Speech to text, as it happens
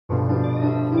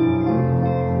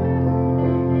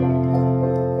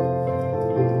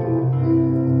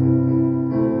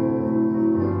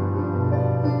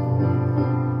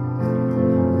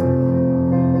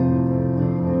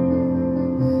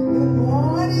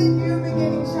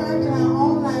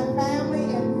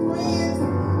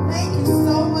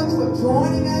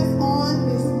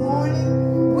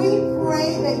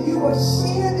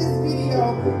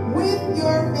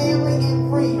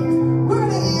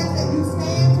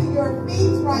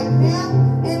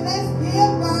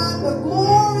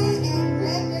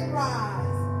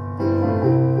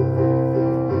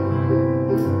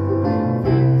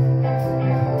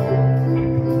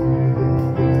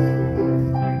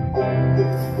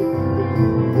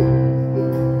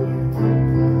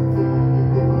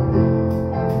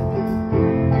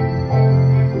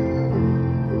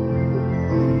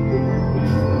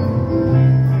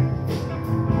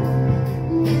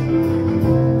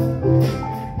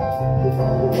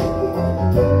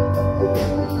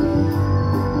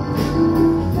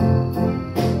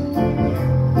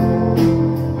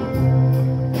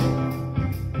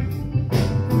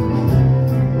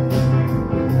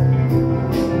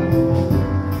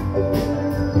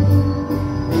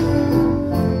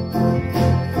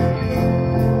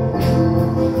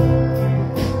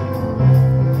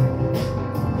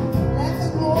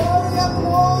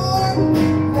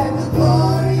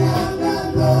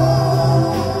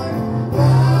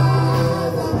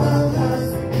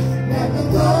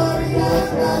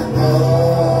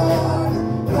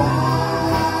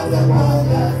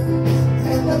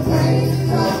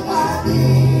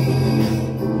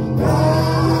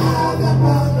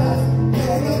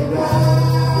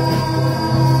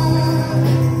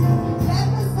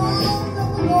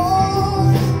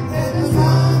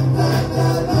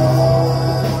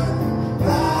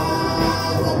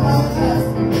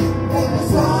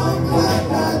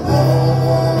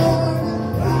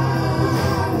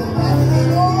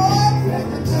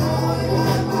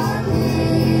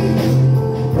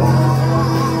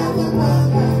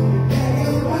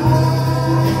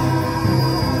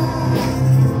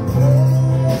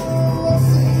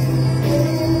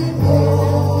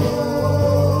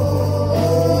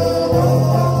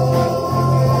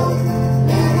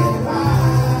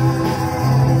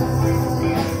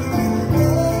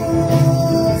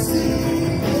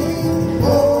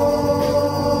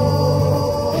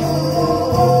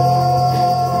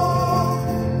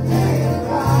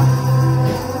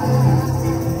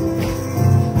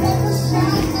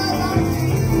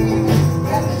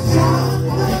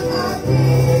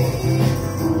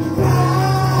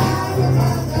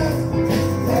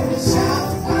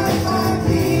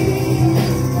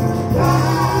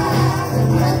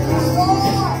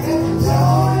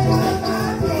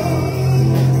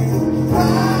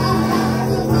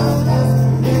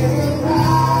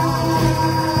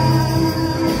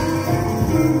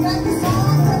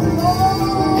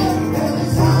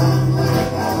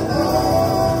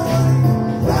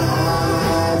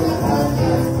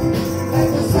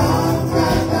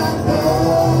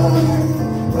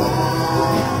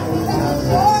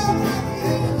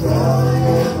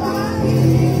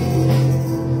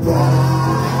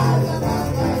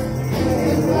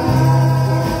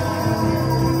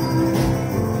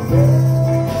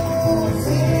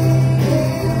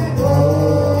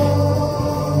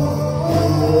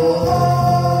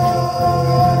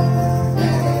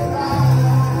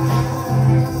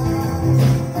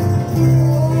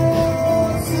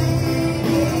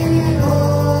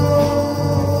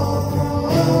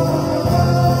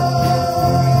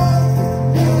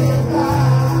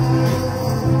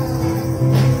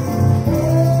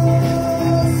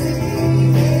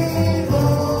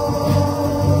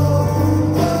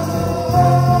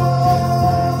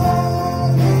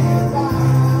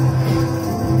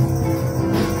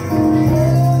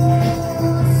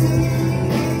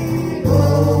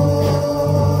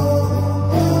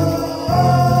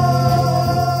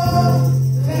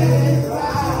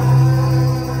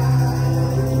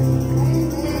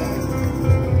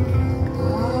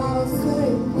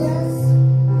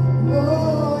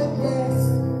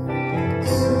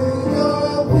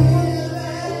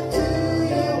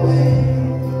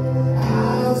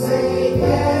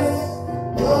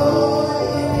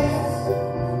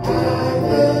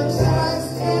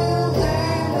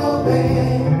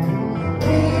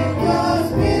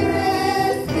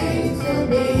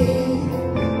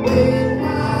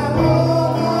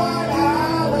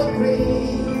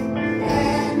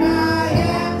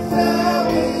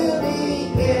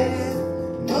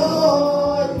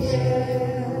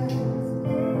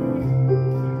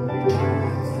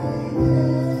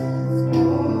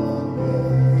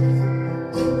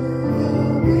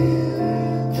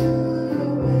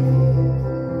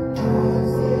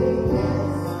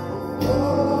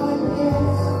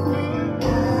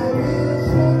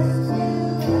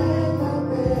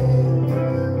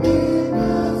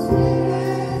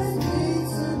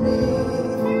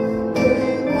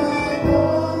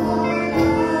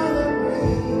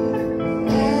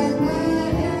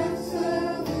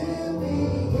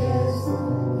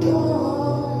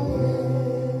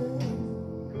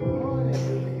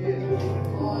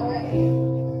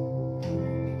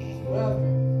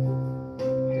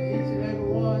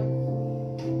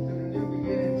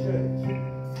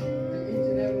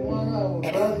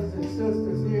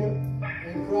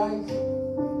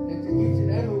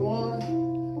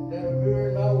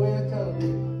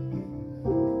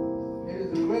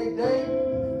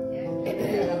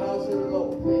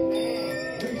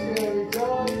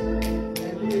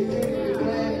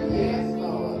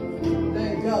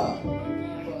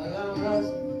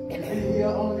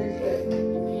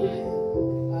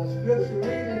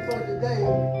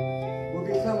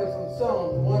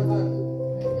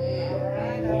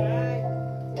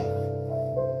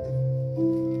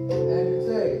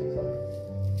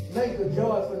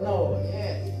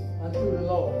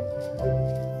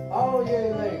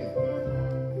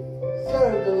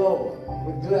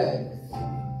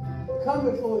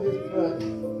before his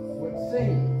presence with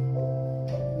singing.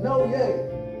 Know ye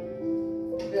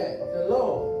that the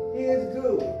Lord, he is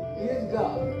good, he is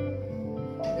God,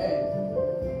 and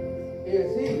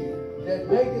is he that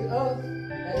maketh us,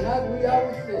 and not we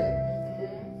ourselves.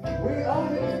 We are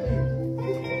his people,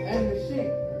 and the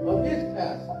sheep of his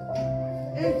pasture.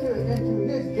 Enter into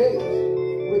his gates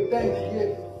with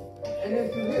thanksgiving, and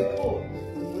into his courts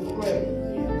with praise.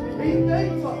 Be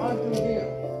thankful unto him,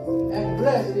 and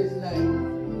bless his name.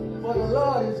 For the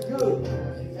Lord is good,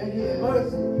 and his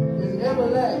mercy is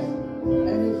everlasting,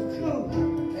 and his truth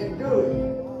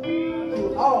enduring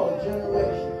to all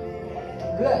generations.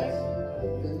 Bless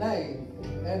the name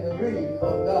and the reading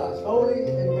of God's holy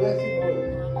and blessed word.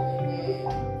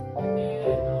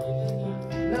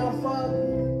 Now, Father,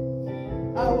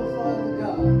 our Father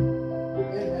God in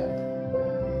heaven,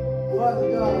 Father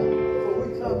God, for we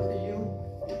come to you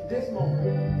this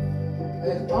moment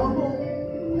as humble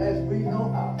as we know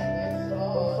how.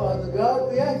 Father God,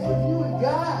 we ask that you would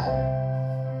guide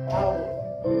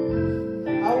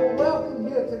our welcome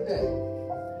here today.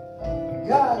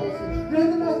 Guide us and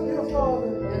strengthen us, dear Father,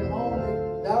 and only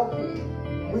thou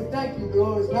can. We thank you,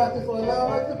 glorious Master, for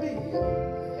allowing us to be here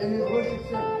in this worship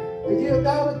center. To give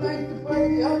thou the thanks, to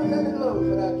praise, the honor, and the glory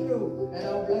for thy true and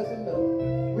our blessed love.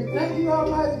 We thank you,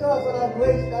 Almighty God, for thy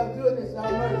grace, thy goodness, thy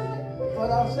mercy, for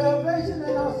our salvation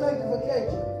and our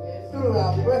sanctification through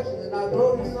our precious and our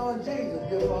glorious Son, Jesus,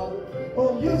 dear Father,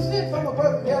 whom you sent from a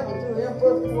perfect heaven to an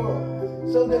imperfect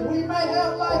world, so that we might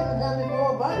have life and have it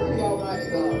more abundantly, Almighty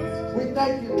God. We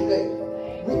thank you today.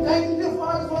 We thank you, dear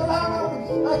Father, for allowing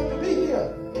us to be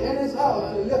here in this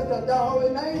house to lift up thy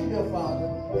holy name, dear Father,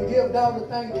 to give thou the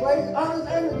thanks, praise, honor,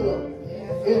 and the glory.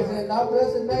 It is in thy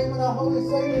blessed name and our holy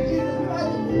Savior, Jesus Christ,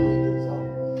 that we do so.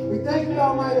 We thank you,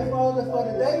 Almighty Father, for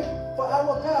today, for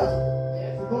our pastor,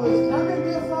 who is coming,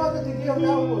 dear Father, to give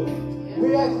thy word.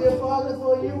 We ask, dear Father,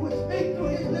 for you would speak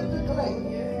through his lips and claim.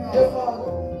 Dear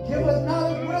Father, give us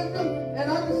knowledge, wisdom,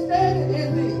 and understanding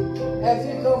in thee as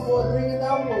he comes forth bringing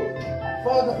thy word.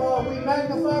 Father, we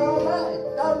magnify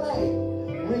thy name.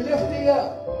 We lift thee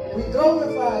up. We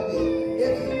glorify thee.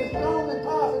 It's in the strong and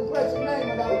powerful and precious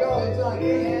name of our God and Son,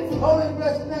 Jesus. Holy and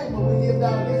blessed name, and we give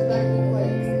thou this thanks and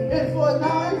praise. And for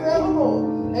now and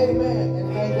forevermore. Amen.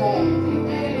 And thank God.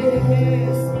 Amen.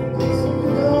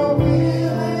 Your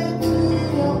will and to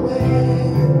your way.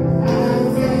 I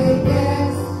say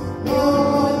yes,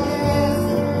 Lord, yes.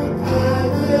 I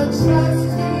will trust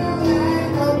you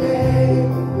and obey.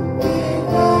 When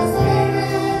the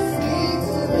Spirit speaks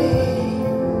to me,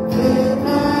 with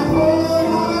my whole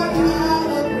heart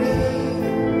I'll agree,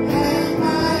 and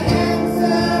my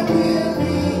answer will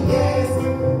be yes,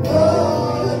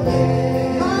 Lord,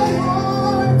 yes. My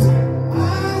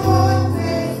heart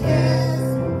says yes.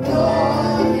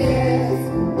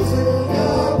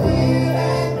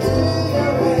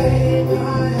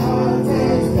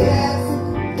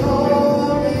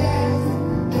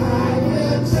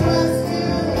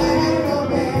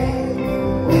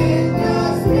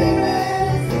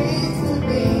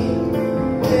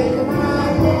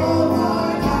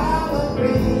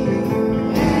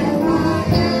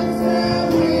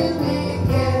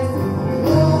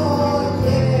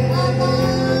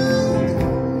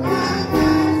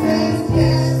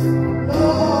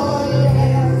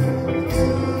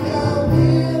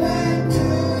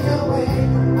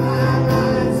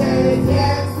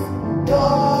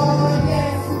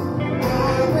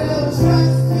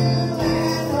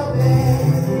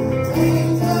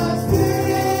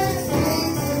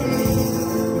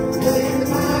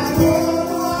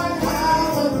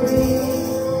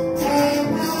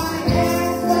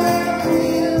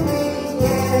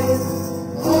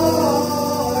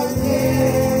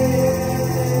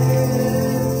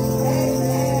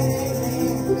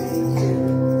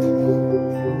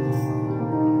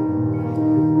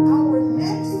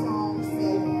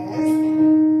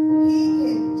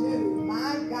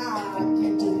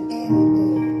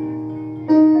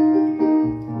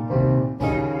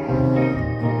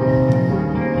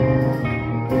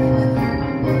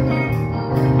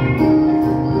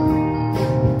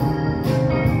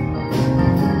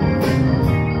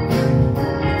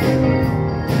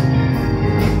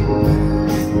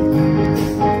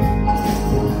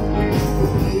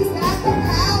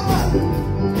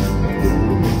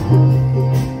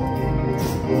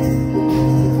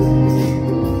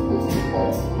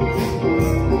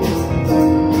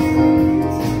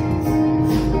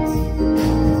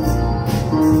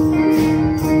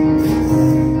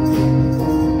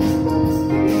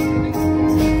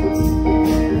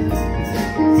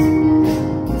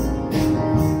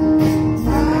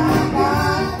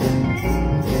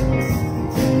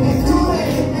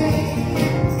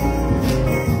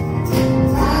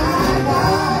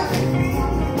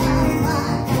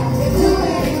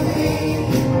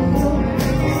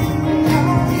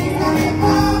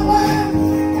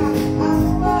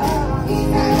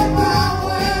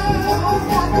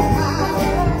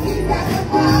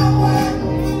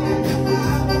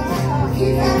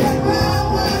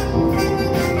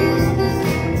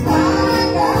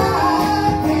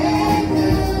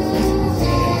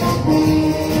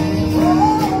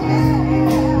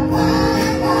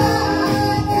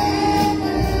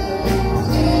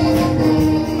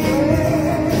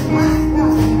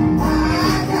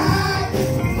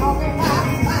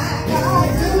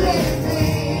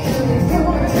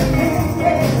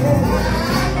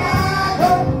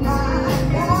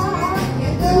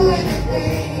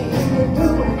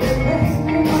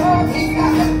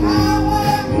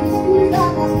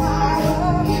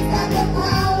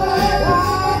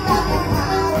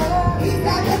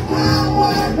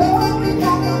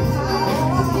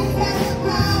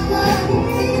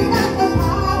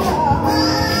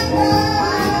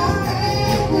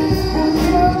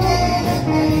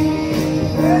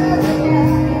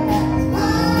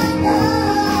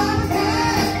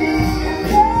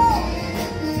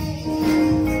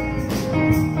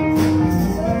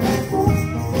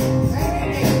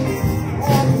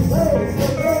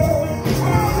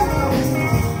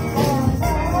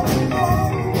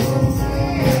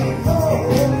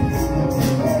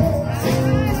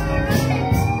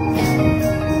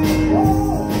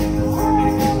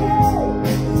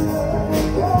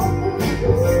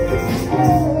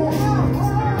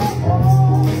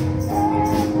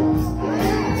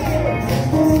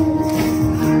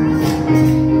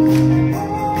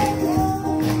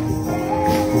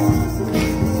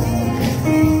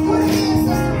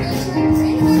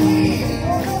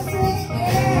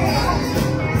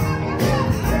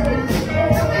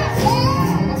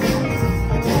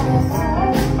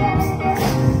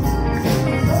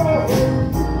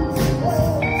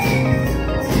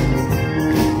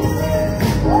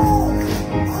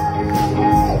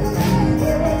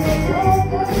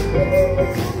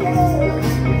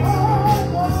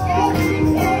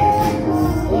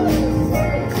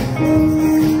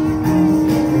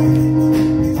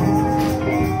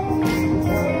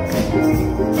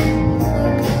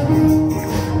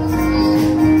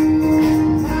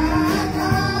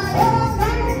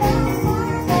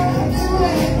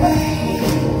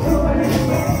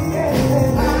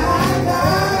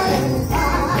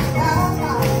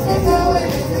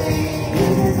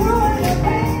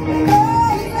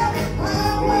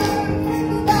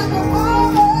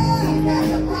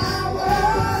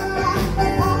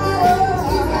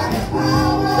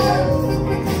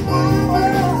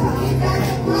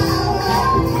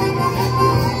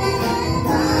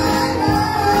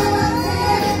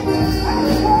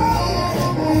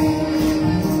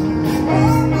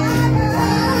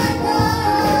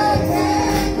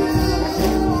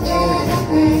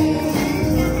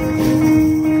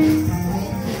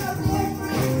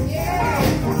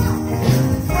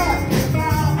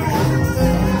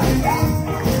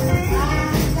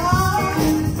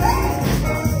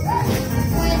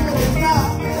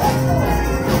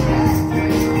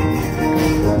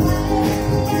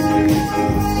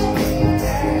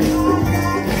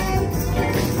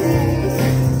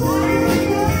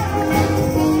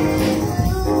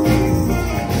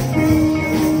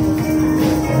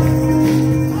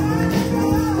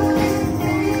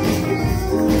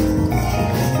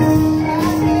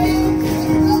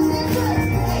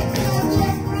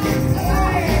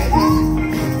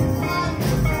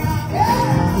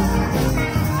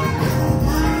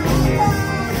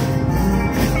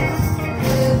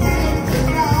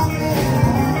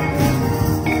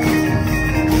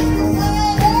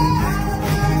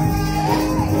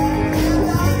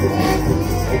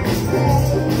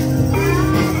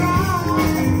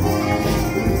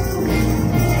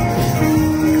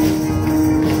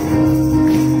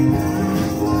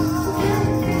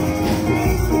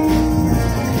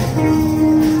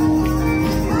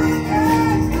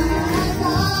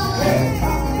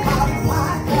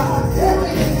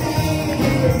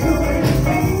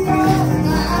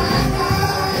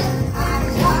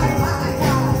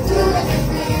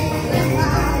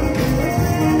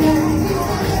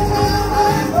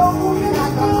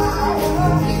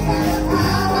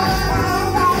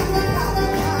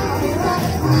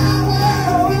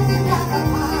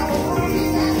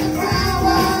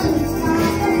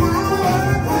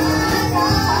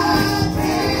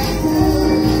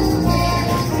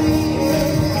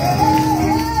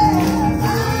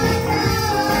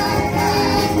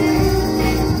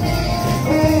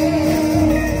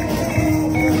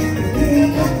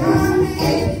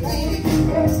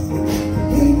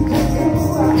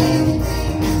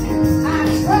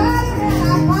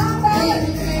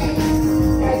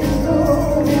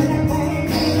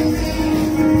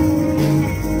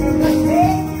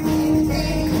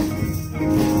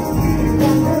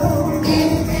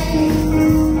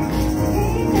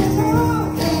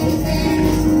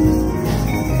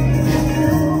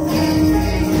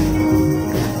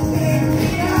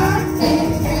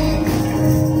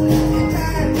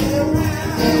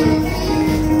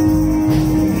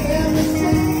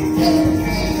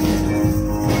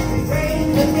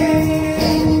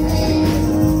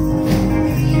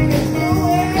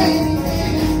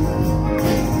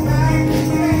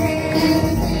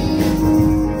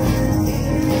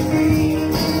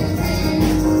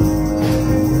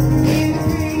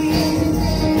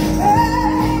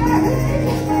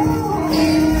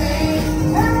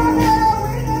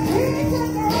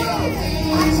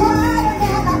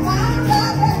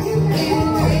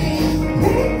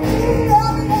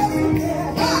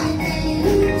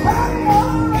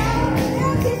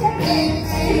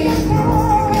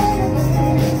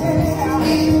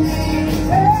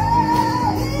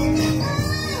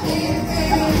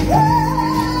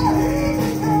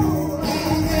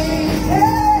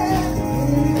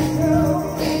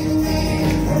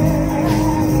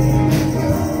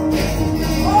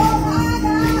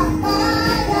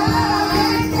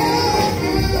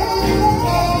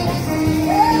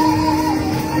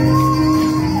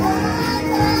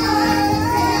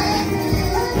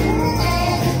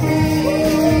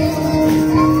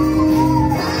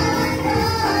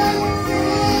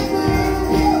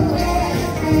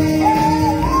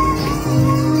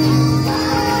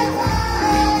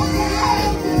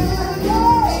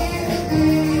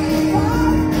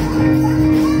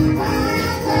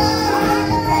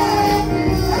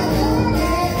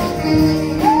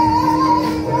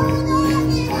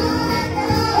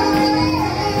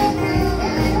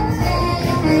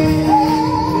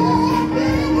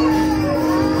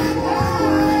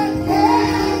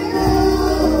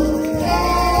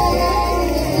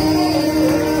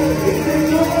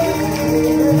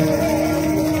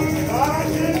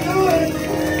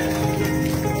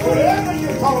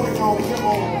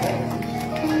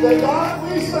 The God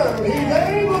we serve, he's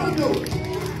able to do it.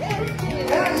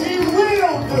 And he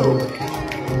will do it.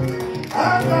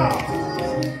 Our God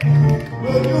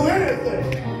will do anything.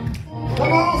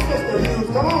 Come on, Sister Hughes.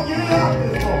 Come on, get it out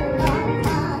this morning.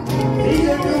 He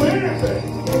can do anything.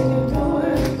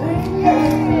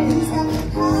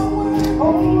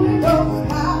 Holy Ghost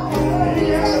power. He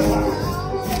has power.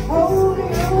 Holy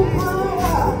Ghost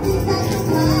power.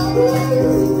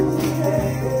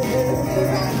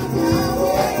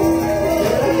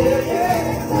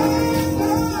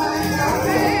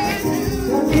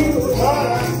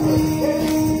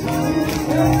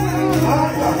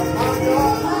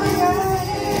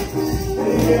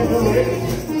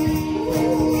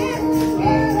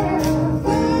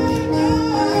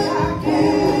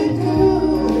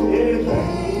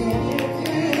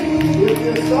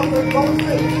 Suffering from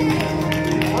sin.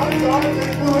 My God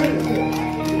can do anything.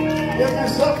 If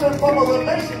you're suffering from a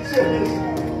relationship issue,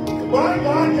 my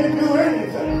God can do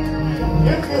anything.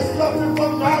 If you're suffering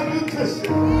from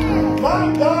malnutrition,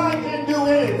 my God can do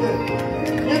anything.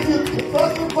 If you're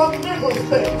suffering from mental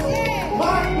state,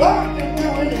 my God can do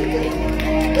anything.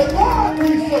 The God we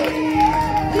serve,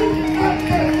 he cannot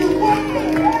tell you one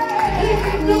thing. He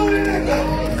can do anything.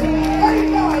 Thank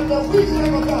God that we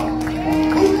serve a God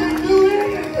who can do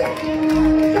anything.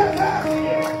 Just ask him.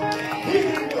 He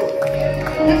can do it.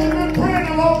 If you've been praying a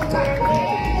long time,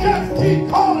 just keep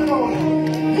calling on him.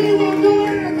 He will do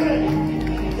anything.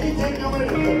 He can do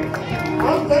anything.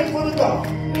 I'm thankful to God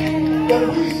that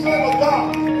we serve a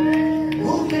God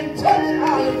who can touch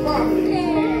our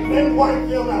infirmities and wipe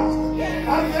them out. I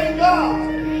thank God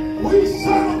we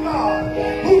serve a God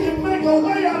who can make a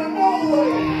way out of no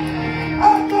way.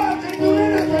 Our God can do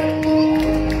anything.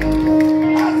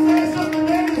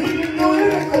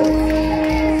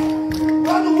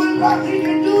 Like he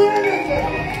can do anything.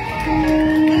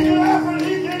 He can offer,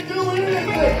 he can do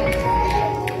anything.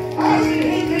 I see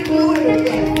he can do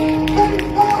anything. Thank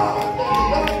God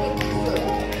that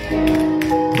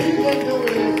he can do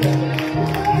anything.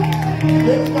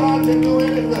 This God can do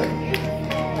anything.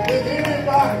 With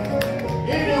anybody,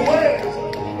 anywhere,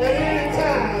 at any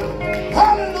time.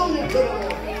 Hallelujah to the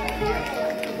Lord.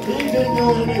 He can do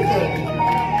anything.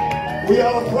 We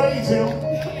ought to praise him.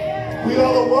 We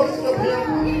ought to worship him.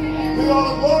 We ought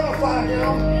to glorify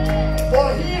him, for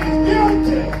he is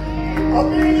guilty of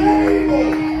being able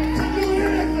to do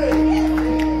anything.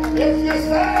 If you're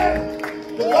sad,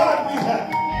 the God we have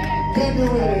can do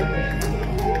anything.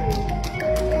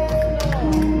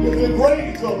 If your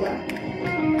grades are right,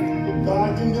 God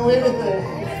can do anything.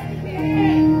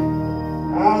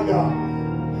 Our God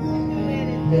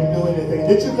can do anything.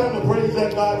 Did you come to praise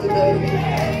that God today?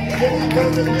 Did you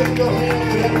come to lift your hands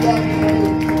to that God today?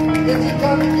 Did you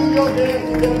come to do your dance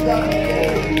to that God today?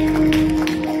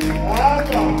 Our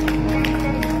God.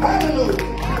 Hallelujah.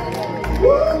 Woo,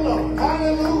 Lord.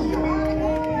 Hallelujah.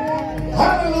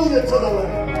 Hallelujah to the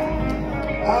Lamb.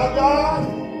 Our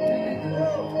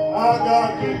God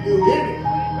can do anything.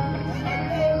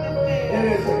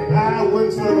 Anything. I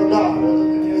wouldn't serve a God other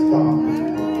than his God.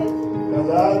 Because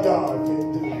our God can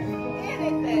do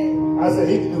anything. I said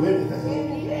he can do anything.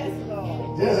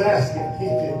 Just ask him. He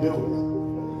can do it.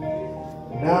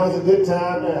 Now is a good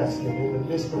time to ask him. In the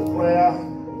midst of prayer,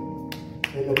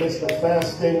 in the midst of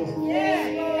fasting,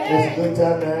 it's a good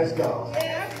time to ask God.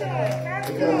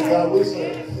 Because God we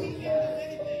serve,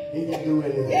 he can do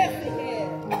anything.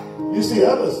 You see,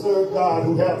 others serve God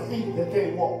who have feet that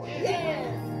can't walk.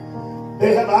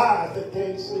 They have eyes that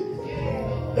can't see.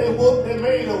 They're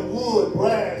made of wood,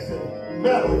 brass, and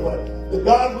metal, but the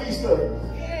God we serve,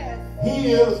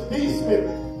 he is the Spirit.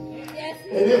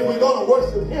 And if we're going to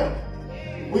worship him,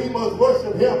 we must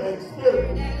worship him in spirit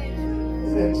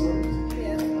and in truth.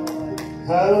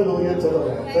 Hallelujah to the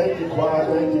Lamb. Thank you, choir.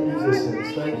 Thank you,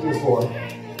 musicians. Thank you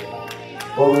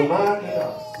for reminding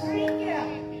us that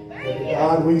the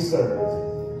God we serve,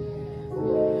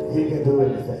 he can do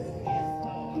anything.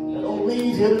 Now, don't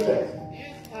leave here today.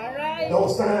 Don't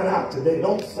sign out today.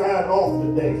 Don't sign off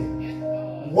today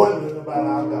wondering about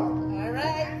our God.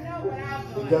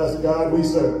 Because the God we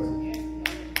serve,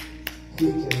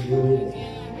 he can do anything.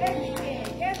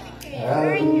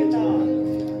 Hallelujah.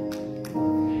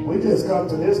 We just come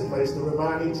to this place to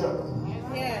remind each other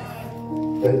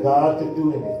that God can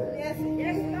do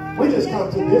anything. We just come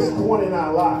to this point in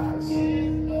our lives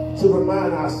to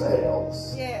remind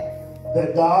ourselves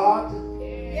that God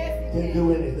can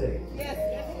do anything.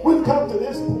 We've come to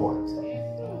this point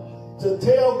to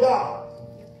tell God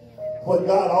what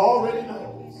God already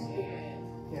knows,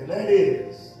 and that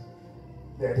is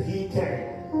that he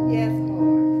can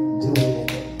do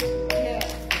anything.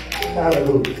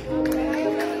 Hallelujah.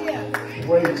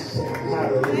 Praise him.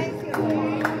 Hallelujah.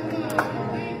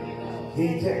 He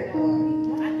can.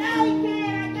 I know he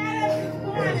can. I got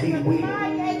it. And he will.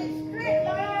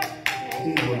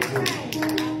 He will do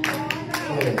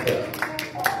anything.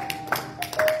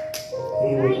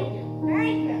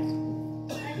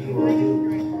 He will do.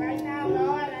 Right now,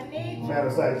 Lord, I need you. Matter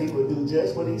of fact, he will do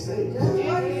just what he said. He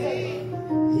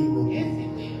will do.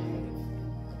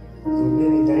 Through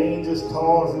many dangers,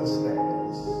 toils, and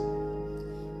snares,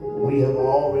 we have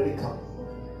already come.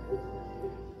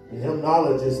 The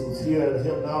hymnologist was here, and the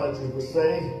hymnologist would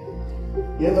say,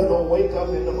 if I don't wake up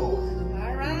in the morning,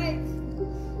 All right.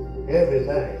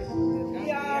 everything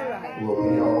Be all right. will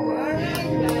be all All right.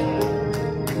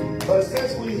 right. But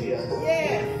since we're here,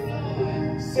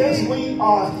 Yeah. since we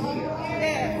are here,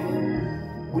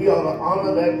 Yeah. we ought to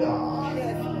honor that God,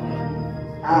 Yes.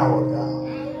 our God,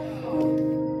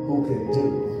 who can do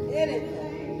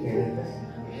Anything. anything.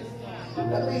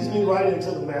 That leads me right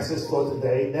into the message for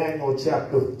today, Daniel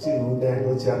chapter 2,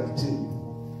 Daniel chapter 2.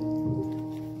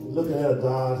 We're looking at a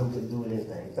God who can do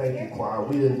anything. Thank you, choir.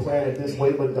 We didn't plan it this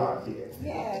way, but God did.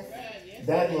 Yes.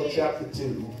 Daniel chapter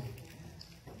 2,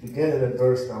 beginning at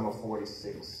verse number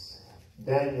 46.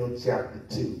 Daniel chapter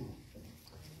 2,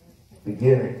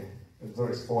 beginning at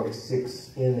verse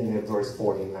 46, ending at verse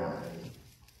 49.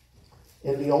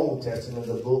 In the Old Testament,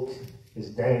 the book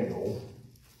is Daniel.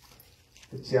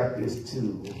 The chapter is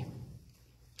 2.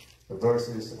 The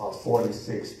verses are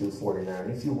 46 through 49.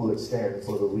 If you would stand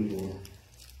for the reading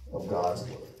of God's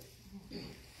word.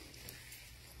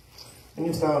 And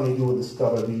you found me, you will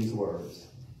discover these words.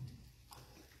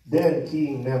 Then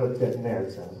King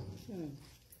Nebuchadnezzar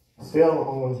fell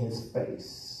on his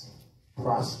face,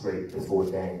 prostrate before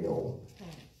Daniel,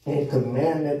 and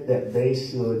commanded that they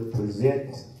should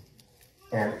present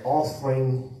an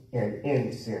offering and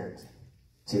incense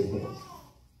to him.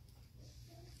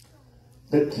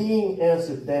 The king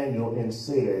answered Daniel and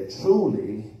said,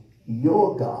 truly,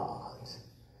 your God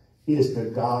is the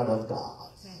God of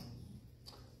gods,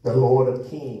 the Lord of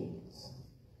kings,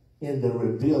 and the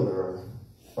revealer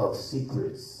of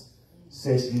secrets,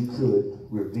 since you could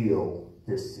reveal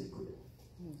this secret.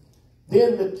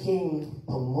 Then the king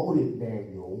promoted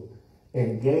Daniel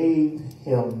and gave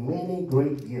him many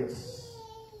great gifts,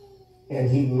 and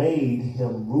he made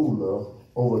him ruler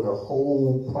over the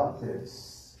whole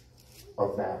province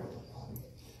of Babylon,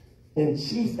 and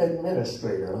chief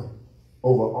administrator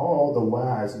over all the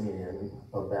wise men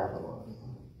of Babylon.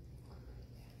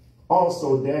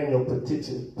 Also Daniel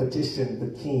petitioned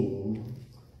the king,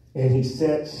 and he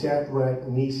set Shadrach,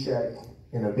 Meshach,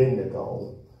 and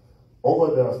Abednego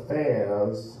over the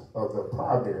affairs of the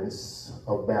province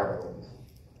of Babylon.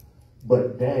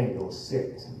 But Daniel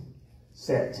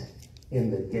sat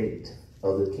in the gate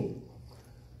of the king.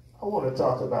 I want to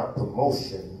talk about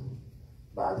promotion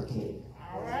by the king.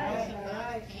 All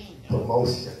right.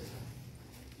 Promotion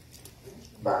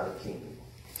by the king.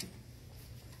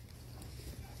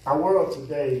 Our world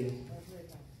today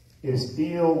is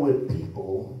filled with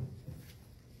people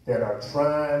that are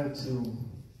trying to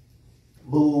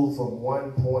move from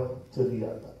one point to the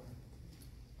other.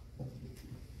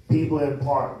 People in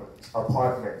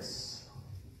apartments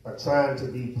are trying to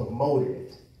be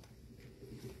promoted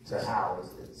to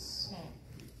houses.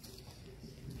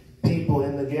 People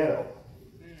in the ghetto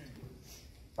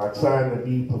are trying to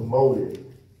be promoted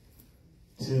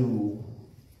to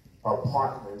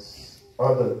apartments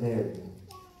other than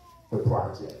the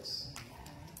projects.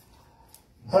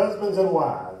 Husbands and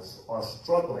wives are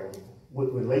struggling with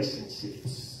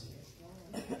relationships,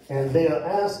 and they are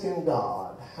asking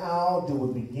God, how do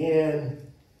we begin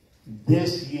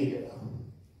this year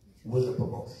with a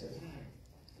promotion?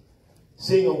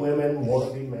 Single women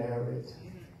want to be married.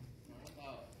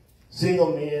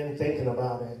 Single men thinking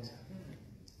about it.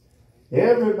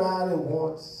 Everybody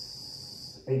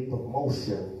wants a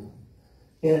promotion,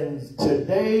 and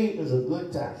today is a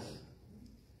good time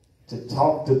to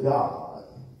talk to God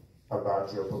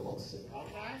about your promotion.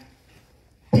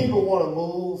 People want to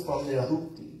move from their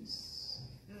hoopties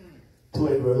to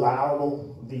a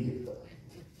reliable vehicle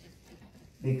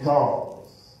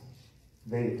because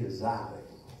they desire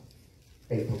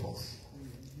a promotion.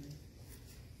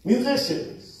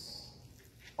 Musicians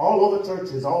all over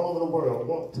churches, all over the world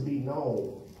want to be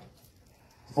known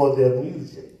for their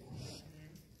music,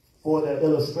 for their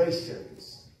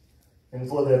illustrations, and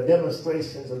for their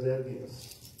demonstrations of their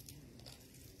gifts.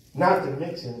 Not to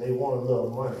mention they want a little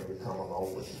money to come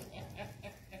along with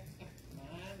it.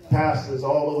 Pastors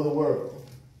all over the world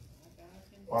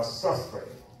are suffering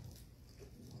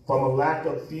from a lack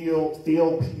of filled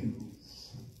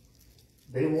pews.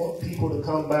 They want people to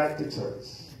come back to church.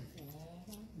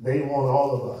 they want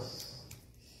all of us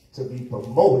to be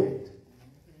promoted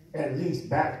at least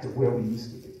back to where we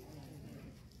used to be.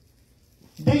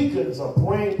 Deacons are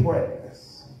praying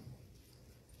prayers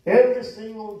every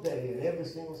single day and every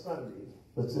single Sunday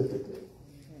specifically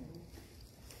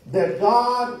that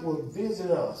God will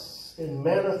visit us and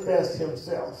manifest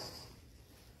himself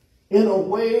in a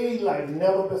way like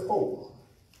never before.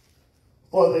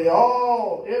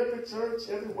 For every church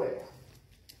everywhere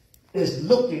is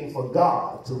looking for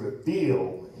God to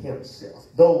reveal himself.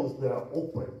 Those that are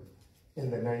open in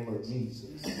the name of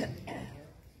Jesus.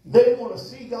 They want to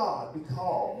see God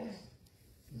because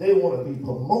they want to be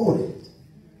promoted.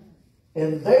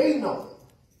 And they know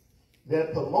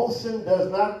that promotion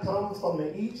does not come from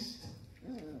the east.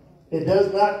 It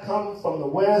does not come from the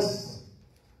west.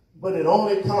 But it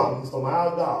only comes from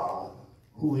our God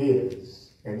who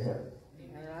is in heaven.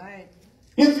 All right.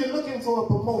 If you're looking for a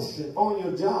promotion on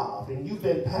your job and you've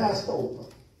been passed over,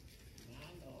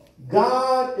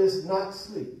 God is not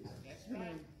asleep.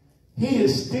 He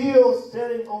is still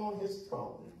sitting on his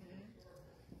throne.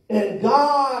 And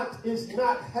God is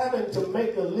not having to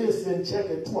make a list and check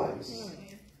it twice.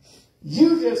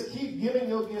 You just keep giving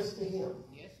your gifts to him.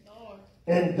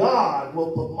 And God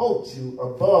will promote you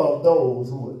above those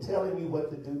who are telling you what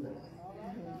to do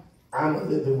now. I'm a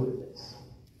living witness.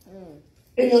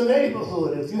 In your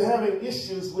neighborhood, if you're having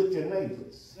issues with your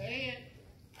neighbors,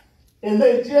 and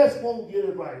they just won't get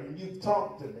it right, and you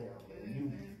talk to them,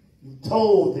 and you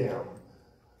told them,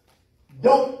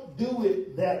 don't do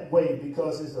it that way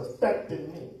because it's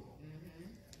affecting me.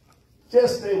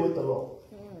 Just stay with the Lord.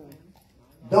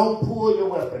 Don't pull your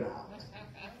weapon out.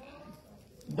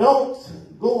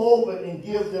 Don't go over and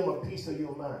give them a piece of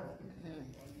your mind.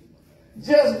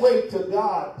 Just wait till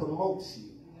God promotes you.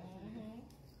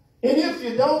 And if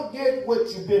you don't get what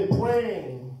you've been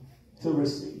praying to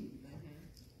receive,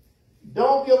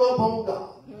 don't give up on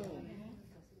God.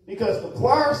 Because the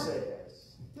choir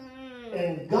says,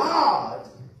 and God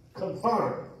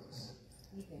confirms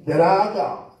that our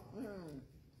God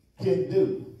can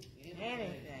do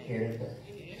anything.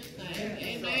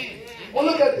 Well,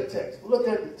 look at the text. Look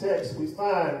at the text. We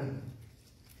find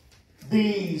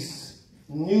these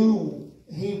new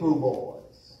Hebrew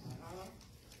boys.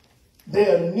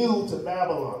 They are new to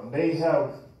Babylon.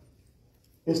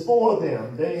 It's four of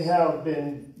them. They have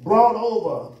been brought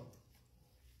over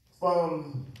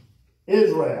from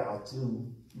Israel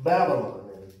to Babylon.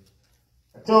 And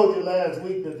I told you last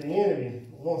week that the enemy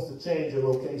wants to change your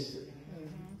location.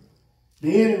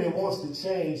 The enemy wants to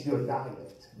change your diet.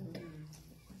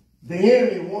 The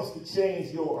enemy wants to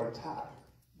change your attire.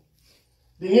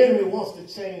 The enemy wants to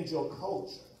change your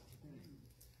culture.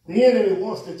 The enemy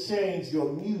wants to change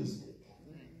your music.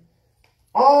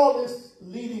 All this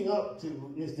leading up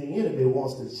to is the enemy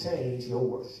wants to change your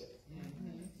worship.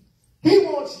 He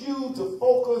wants you to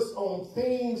focus on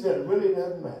things that really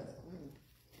doesn't matter.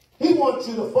 He wants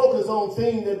you to focus on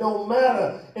things that don't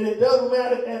matter, and it doesn't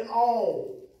matter at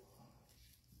all.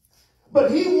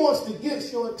 But he wants to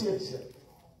get your attention.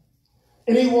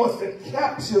 And he wants to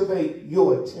captivate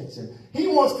your attention. He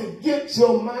wants to get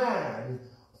your mind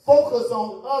focused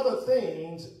on other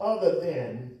things other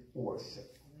than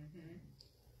worship.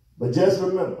 But just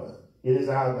remember, it is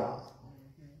our God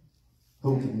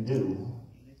who can do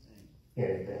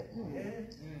anything.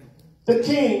 The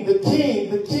king,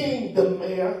 the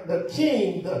mayor, the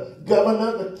king, the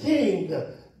governor, the king,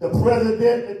 the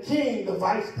president, the king, the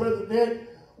vice president,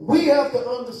 we have to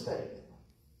understand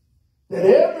that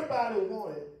everybody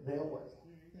wanted their way.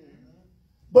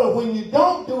 But when you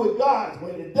don't do it God's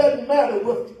way, it doesn't matter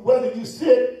whether you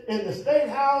sit in the State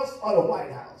House or the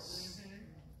White House.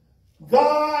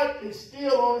 God is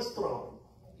still on his throne.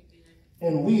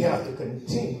 And we have to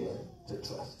continue to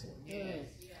trust him.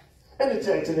 In the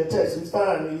text, we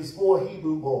find these four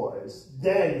Hebrew boys,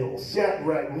 Daniel,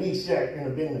 Shadrach, Meshach, and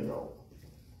Abednego.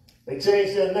 They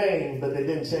changed their name, but they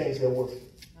didn't change their worship.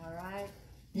 All right.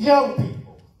 Young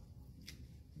people,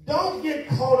 don't get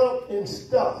caught up in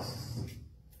stuff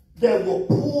that will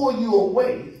pull you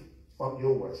away from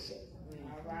your worship.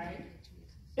 All right.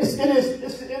 It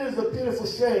is a pitiful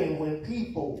shame when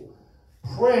people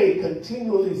pray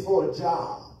continually for a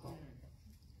job.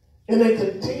 And they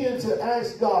continue to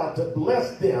ask God to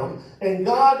bless them. And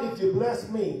God, if you bless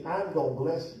me, I'm going to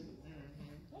bless you.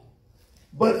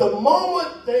 But the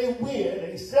moment they win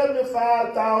a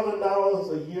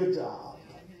 $75,000 a year job,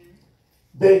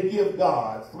 they give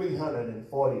God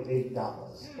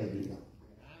 $348 a year.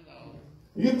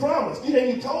 You promised.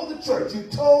 You told the church,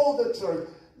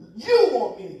 you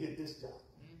want me to get this job.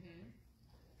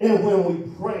 And when we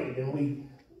pray and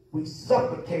we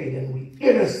supplicate and we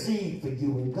intercede for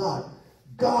you and God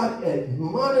God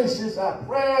admonishes our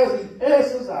prayers, he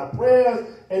answers our prayers,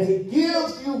 and he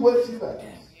gives you what you ask.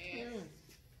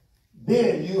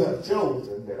 Then you have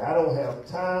chosen that I don't have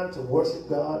time to worship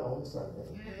God on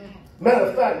Sunday. Matter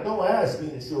of fact, don't ask me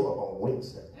to show up on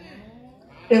Wednesday.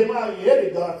 And while you're at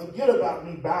it, God, forget about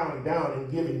me bowing down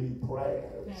and giving you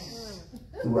prayers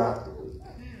throughout the week.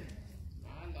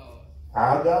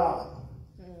 Our God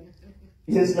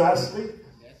is not asleep.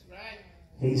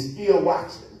 He's still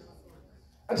watching.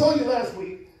 I told you last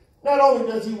week, not only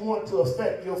does he want to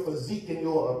affect your physique and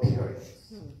your appearance.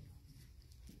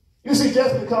 You see,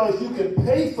 just because you can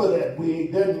pay for that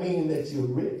wig doesn't mean that you're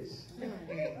rich.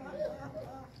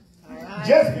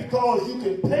 Just because you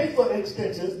can pay for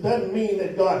extensions doesn't mean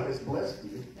that God has blessed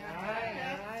you.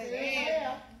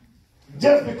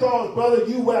 Just because, brother,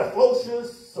 you wear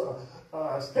Flocious,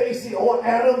 Stacy, or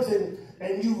Adams,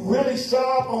 and you really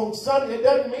sharp on Sunday, it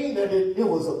doesn't mean that it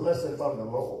was a blessing from the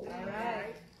Lord.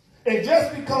 And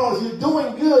just because you're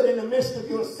doing good in the midst of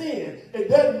your sin, it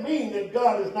doesn't mean that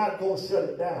God is not going to shut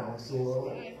it down.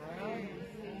 So,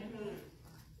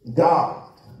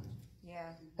 God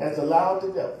has allowed the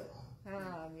devil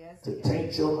to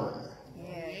taint your mind.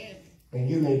 And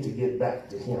you need to get back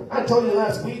to him. I told you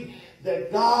last week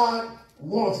that God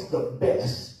wants the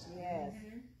best.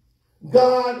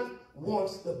 God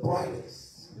wants the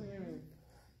brightest.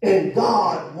 And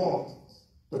God wants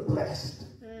the blessed.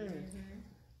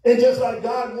 And just like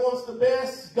God wants the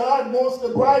best, God wants the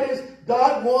brightest,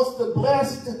 God wants the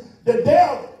blessed, the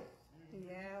devil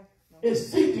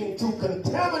is seeking to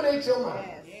contaminate your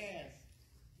mind.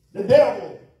 The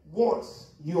devil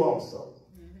wants you also.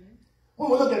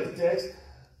 When we look at the text,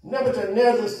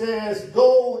 Nebuchadnezzar says,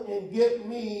 go and get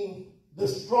me the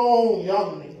strong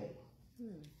young men.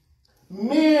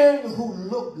 Men who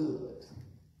look good.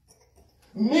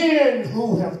 Men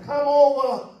who have come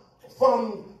over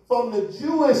from the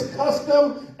Jewish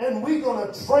custom, and we're going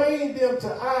to train them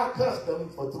to our custom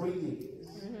for 3 years.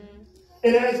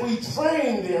 And as we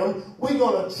train them, we're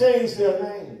going to change their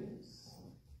names.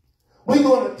 We're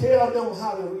going to tell them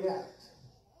how to react.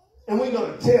 And we're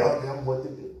going to tell them what to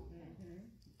do.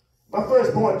 My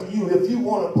first point to you, if you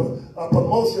want a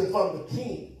promotion from the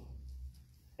king,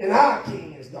 and our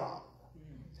king is God.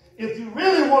 If you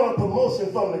really want a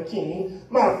promotion from the king,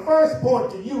 my first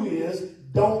point to you is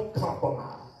don't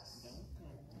compromise.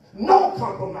 No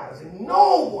compromising.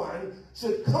 No one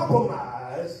should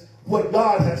compromise what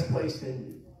God has placed in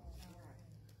you.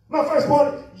 My first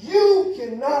point, you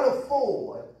cannot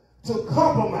afford to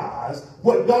compromise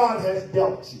what God has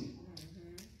dealt you.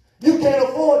 You can't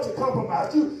afford to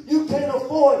compromise. You can't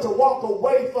afford to walk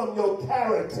away from your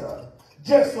character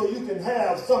just so you can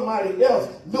have somebody else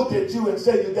look at you and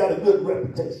say you got a good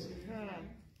reputation.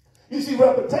 You see,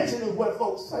 reputation is what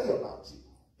folks say about you.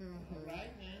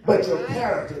 But your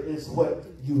character is what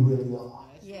you really are.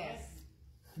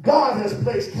 God has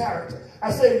placed character.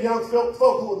 I say to young folk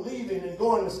who are leaving and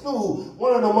going to school,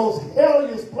 one of the most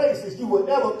hellish places you will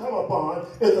ever come upon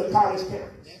is a college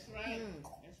campus.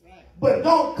 But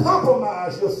don't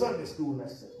compromise your Sunday school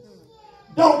lessons.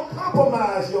 Don't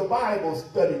compromise your Bible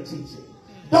study teaching.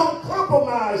 Don't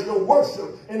compromise your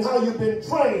worship and how you've been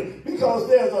trained, because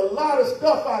there's a lot of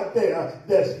stuff out there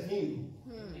that's new.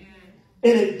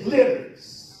 And it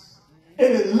glitters.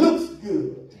 And it looks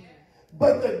good.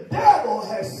 But the devil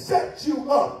has set you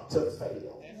up to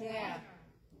fail.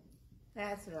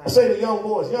 That's right. I say to young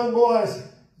boys,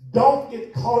 don't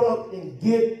get caught up in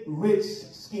get-rich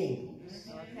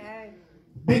schemes.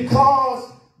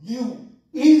 Because you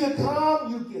either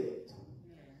come, you get it.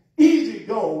 Easy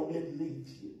go, it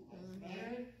leaves you.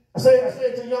 I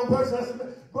said to a young person, I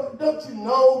said, but don't you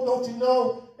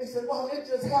know? They said, well, it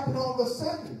just happened all of a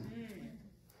sudden.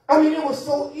 I mean, it was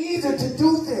so easy to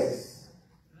do this.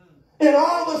 And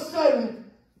all of a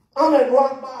sudden, I'm at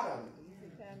rock bottom.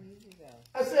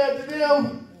 I said to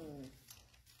them,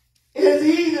 it's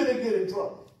easy to get in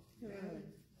trouble.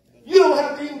 You don't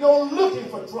have to even go looking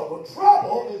for trouble.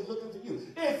 Trouble is looking for you.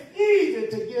 It's easy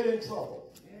to get in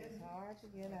trouble. It's hard to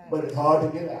get out. But it's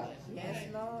hard to get out. Yes,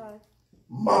 Lord.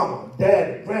 Mama,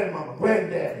 daddy, grandmama,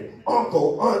 granddaddy,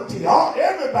 uncle, auntie,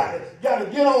 everybody got to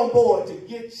get on board to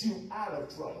get you out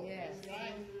of trouble. Yes.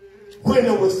 When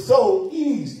it was so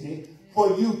easy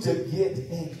for you to get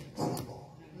in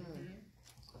trouble.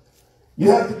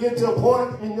 You have to get to a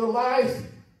point in your life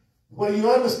where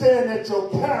you understand that your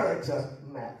character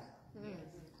matters.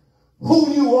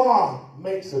 Who you are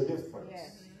makes a difference.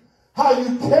 How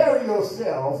you carry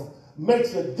yourself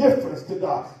makes a difference to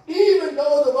God. Even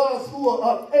those of us who are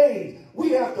of age,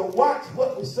 we have to watch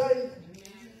what we say,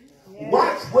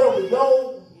 watch where we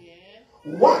go,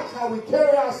 watch how we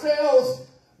carry ourselves,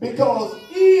 Because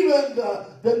even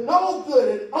the no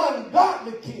good and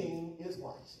ungodly king is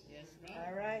watching. Yes,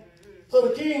 all right. So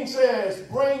the king says,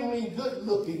 bring me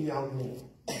good-looking young men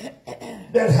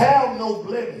that have no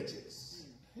blemishes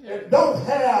and don't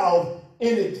have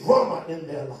any drama in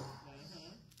their lives.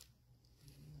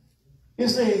 You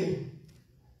see,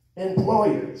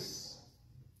 employers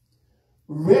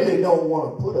really don't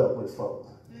want to put up with folks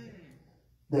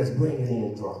that's bringing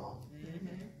in drama.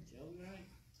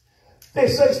 They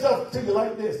say stuff to you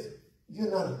like this: you're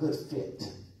not a good fit.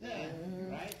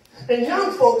 And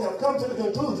young folk have come to the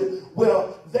conclusion,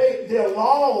 well, their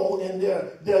law and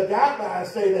their guidelines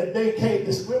say that they can't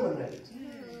discriminate.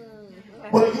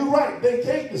 Well, you're right, they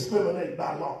can't discriminate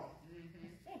by law.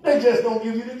 They just don't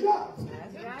give you the job.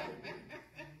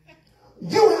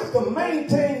 You have to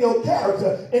maintain your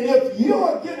character, and if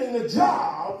you're getting the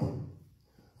job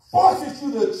forces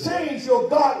you to change your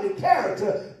godly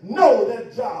character, know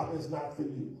that job is not for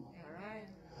you.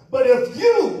 But if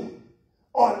you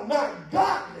are not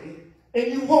godly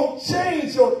and you won't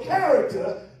change your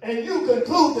character and you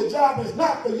conclude the job is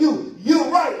not for you, you're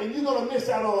right, and you're going to miss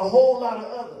out on a whole lot of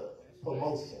other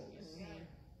promotions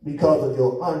because of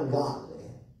your ungodly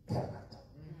character.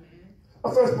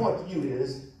 My first point to you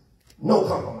is no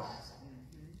compromise.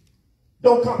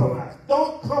 Don't compromise.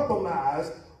 Don't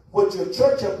compromise what your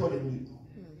church has put in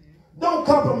you. Don't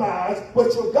compromise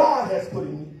what your God has put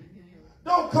in you.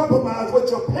 Don't compromise what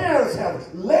your parents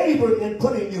have labored in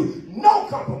putting you. No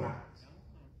compromise.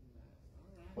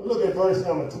 Look at verse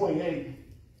number 28.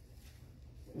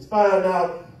 Let's find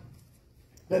out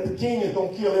that the king is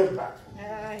going to kill everybody.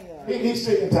 He's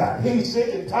sick and tired. He's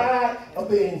sick and tired of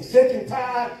being sick and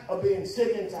tired of being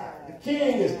sick and tired. The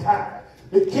king is tired.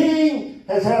 The king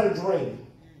has had a dream.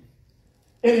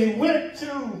 And he went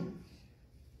to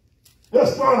the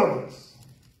astronomers.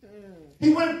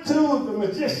 He went to the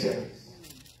magicians.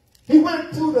 He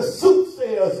went to the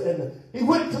soothsayers, and he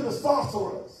went to the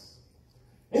sorcerers.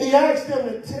 And he asked them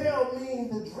to tell me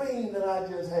the dream that I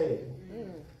just had.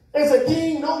 As a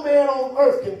king, no man on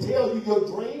earth can tell you your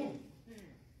dream.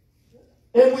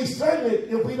 And we certainly,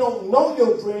 if we don't know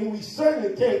your dream, we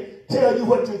certainly can't tell you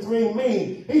what your dream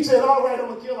means. He said, all right, I'm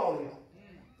going to kill all of you.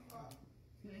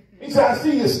 He said, I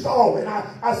see you stalling.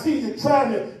 I see you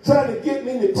trying to get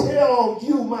me to tell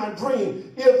you my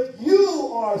dream. If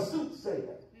you are a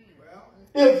soothsayer,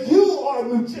 if you are a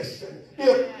magician,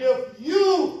 if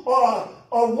you are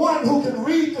one who can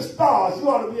read the stars, you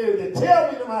ought to be able to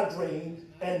tell me my dream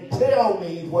and tell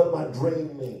me what my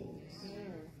dream means.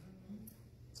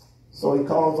 So he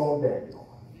calls on Daniel.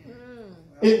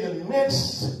 In the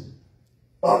midst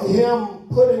of him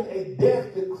putting a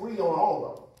death decree on all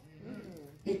of them,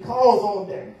 he calls on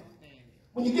Daniel.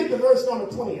 When you get to verse number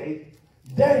 28,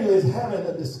 Daniel is having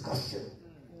a discussion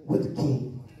with the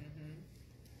king.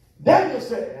 Daniel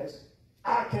says,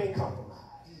 I can't compromise.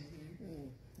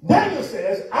 Daniel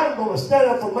says, I'm going to stand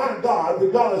up for my God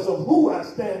regardless of who I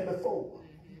stand before.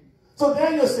 So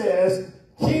Daniel says,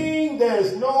 King,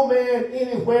 there's no man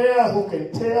anywhere who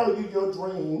can tell you your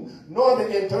dream, nor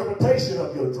the interpretation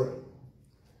of your dream.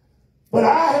 But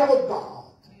I have a God.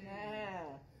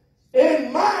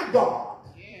 And my God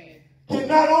can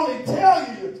not only tell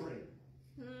you your dream,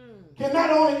 can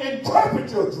not only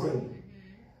interpret your dream,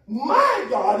 my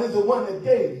God is the one that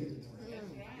gave you the dream.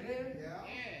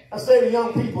 I say to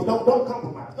young people, don't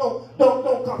compromise.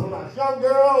 Don't compromise. Young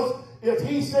girls, if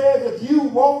he says, if you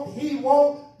won't, he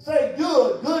won't, say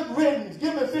good riddance.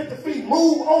 Give me 50 feet.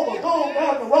 Move over. Go on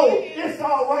down the road. It's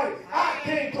all right. I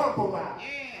can't compromise.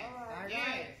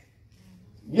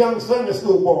 Young Sunday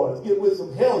school boys get with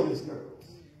some hellish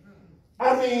girls.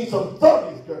 I mean some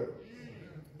thuggish girls.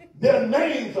 Their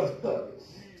names are thuggish.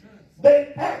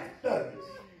 They act thuggish.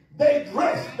 They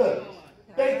dress thuggish.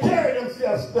 They carry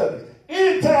themselves thuggish.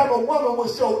 Anytime a woman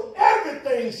will show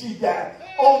everything she got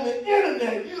on the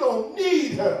internet, you don't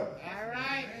need her.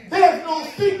 There's no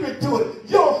secret to it.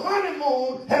 Your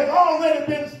honeymoon has already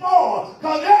been spoiled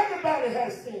because everybody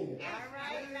has seen it.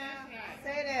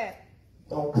 Say that.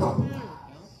 Don't compromise.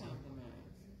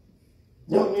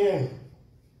 Young men,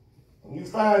 when you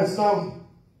find some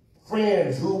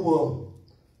friends who will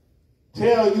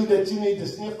tell you that you need to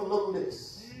sniff a little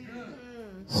this,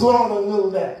 slaughter a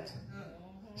little that,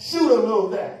 shoot a little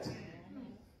that.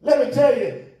 Let me tell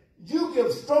you, you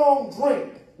give strong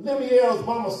drink. Lemuel's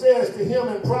mama says to him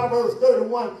in Proverbs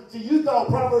 31, see, you thought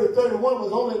Proverbs 31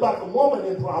 was only about the woman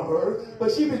in Proverbs,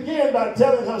 but she began by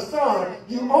telling her son,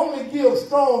 you only give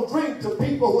strong drink to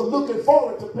people who are looking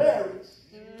forward to perish.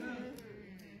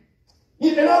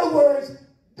 In other words,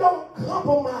 don't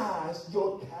compromise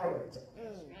your character.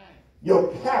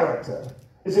 Your character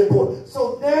It's important.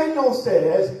 So Daniel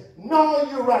says, no,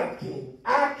 you're right, King.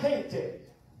 I can't tell you.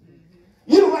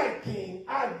 You're right, King.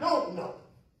 I don't know.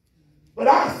 But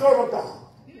I serve a God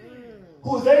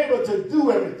who is able to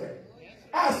do everything.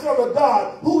 I serve a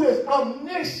God who is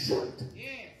omniscient.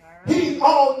 He's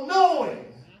all-knowing.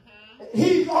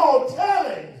 He's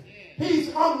all-telling.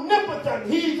 He's omnipotent.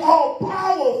 He's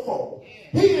all-powerful.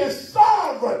 He is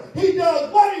sovereign. He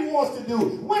does what he wants to do,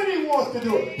 when he wants to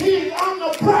do it. He's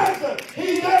omnipresent.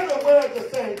 He's everywhere at the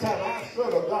same time. I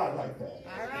serve a God like that.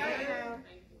 All right now.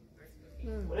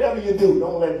 Whatever you do,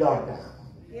 don't let God down.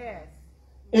 Yes.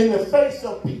 In the face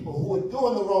of people who are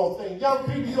doing the wrong thing, young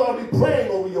people, you ought to be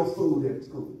praying over your food at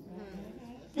school.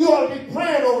 You ought to be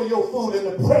praying over your food in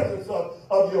the presence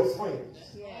of your friends.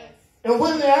 Yes. And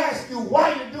when they ask you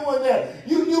why you're doing that,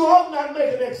 you ought not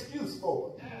make an excuse for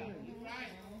it.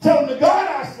 Tell them the God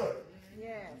I serve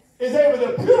is able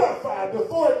to purify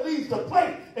before it leaves the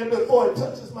plate and before it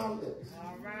touches my lips.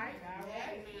 All right. All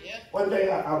right. One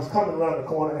day I was coming around the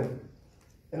corner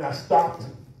and I stopped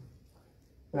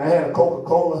and I had a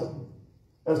Coca-Cola.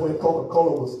 That's when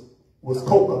Coca-Cola was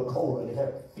Coca-Cola. It had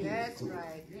a fizz That's to it.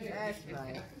 right. That's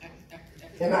right.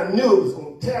 And I knew it was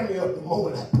going to tear me up the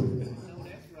moment I put it in my mouth.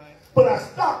 But I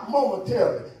stopped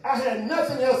momentarily. I had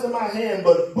nothing else in my hand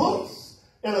but books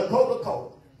and a Coca-Cola.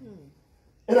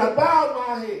 And I bowed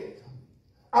my head.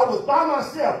 I was by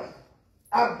myself.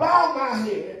 I bowed my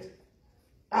head.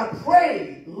 I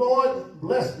prayed, Lord,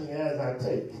 bless me as I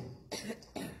take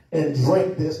and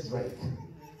drink this drink.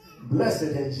 Bless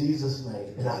it in Jesus'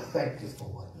 name. And I thank you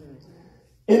for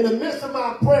it. In the midst of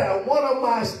my prayer, one of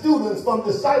my students from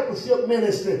discipleship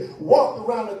ministry walked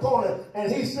around the corner and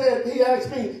he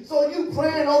asked me, so you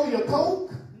praying over your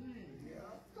Coke?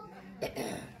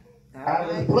 I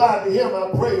replied to him,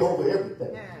 I pray over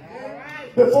everything.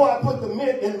 Before I put the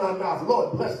mint in my mouth,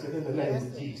 Lord, bless it in the name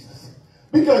of Jesus.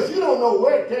 Because you don't know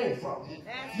where it came from.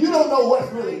 You don't know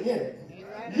what's really in it.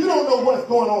 You don't know what's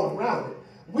going on around it.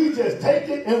 We just take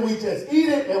it and we just eat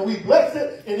it and we bless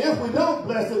it. And if we don't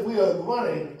bless it, we are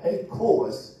running a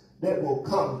course that will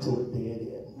come to a dead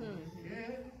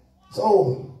end.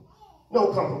 So, no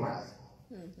compromising.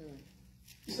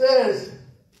 He says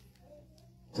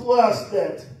to us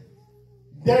that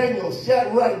Daniel,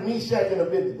 Shadrach, Meshach, and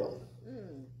Abednego,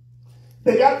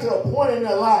 they got to a point in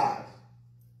their lives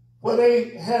where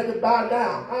they had to bow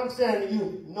down. I'm saying to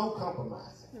you, no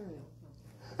compromising.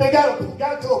 They got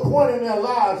to a point in their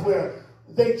lives where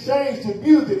they changed the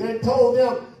music and told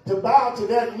them to bow to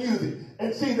that music.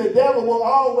 And see, the devil will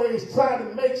always try to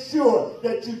make sure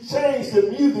that you change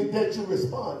the music that you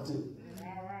respond to.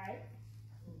 All right.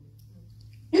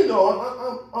 You know,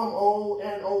 I'm old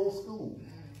and old school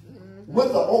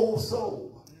with the old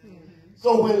soul.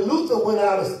 So when Luther went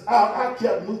out, I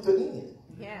kept Luther in.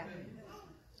 Yeah.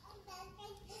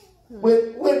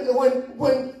 When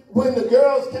the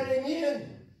girls came in,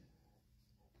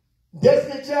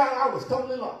 Destiny Child, I was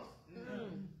totally lost.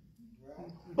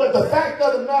 But the fact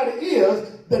of the matter is,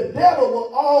 the devil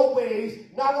will always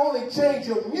not only change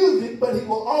your music, but he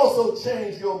will also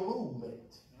change your movement.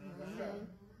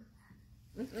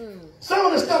 Some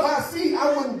of the stuff I see,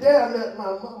 I wouldn't dare let my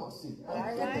mama see.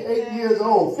 I'm 58 years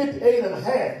old, 58 and a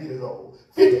half years old,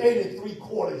 58 and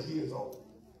 3/4 years old.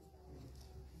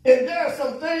 And there are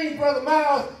some things, Brother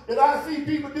Miles, that I see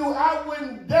people do, I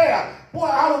wouldn't dare. Boy,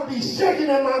 I would be shaking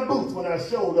in my boots when I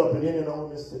showed up in Indiana,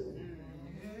 Mississippi.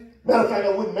 Matter of fact, I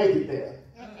wouldn't make it there.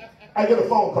 I get a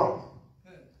phone call.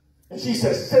 And she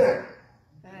says, sit down.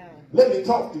 Let me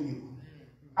talk to you.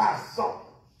 I saw.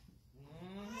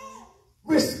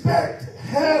 Respect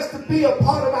has to be a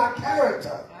part of our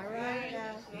character.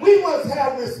 We must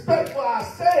have respect for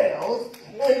ourselves,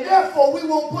 and therefore we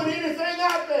won't put anything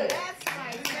out there.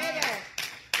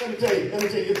 Let me tell you,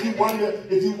 if you wonder at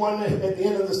the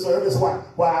end of the service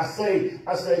why I say,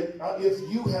 if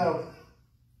you have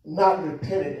not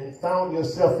repented and found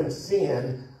yourself in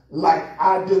sin like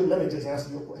I do, let me just answer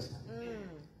your question.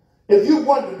 If you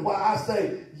wondered why I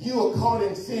say you are caught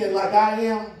in sin like I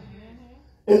am,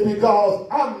 it's because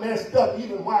I'm messed up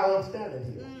even while I'm standing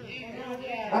here.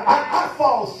 I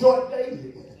fall short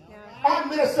daily. I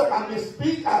mess up. I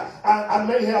misspeak. I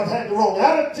may have had the wrong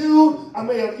attitude. I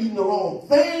may have eaten the wrong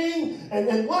thing.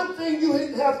 And one thing you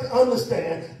have to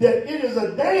understand, that it is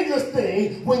a dangerous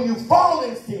thing when you fall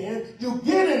in sin, you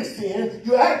get in sin,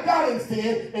 you act out in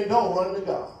sin, and don't run to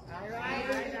God.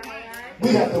 We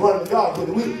have to run to God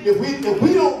with it. If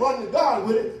we don't run to God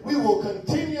with it, we will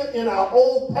continue in our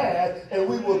old path and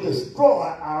we will destroy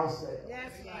ourselves.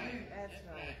 That's right.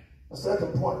 A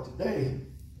second point today.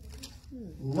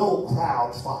 No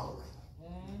crowds following.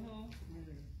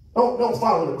 Don't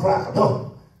follow the crowd.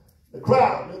 The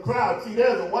crowd, see,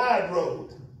 there's a wide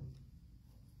road.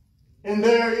 And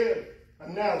there is a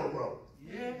narrow road.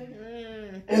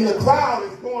 And the crowd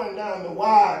is going down the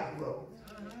wide road,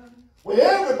 where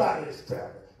everybody is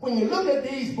traveling. When you look at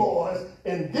these boys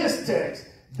in this text,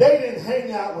 they didn't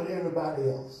hang out with everybody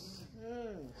else.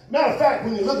 Matter of fact,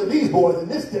 when you look at these boys in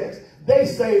this text, they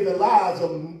saved the lives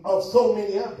of so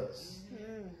many others.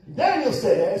 Daniel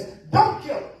says, don't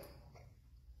kill them.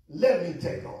 Let me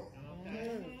take on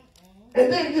them.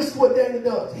 And then this is what Daniel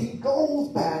does. He goes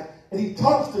back and he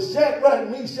talks to Shadrach,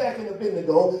 Meshach, and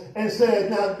Abednego and says,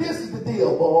 now this is the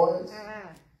deal, boys.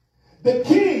 The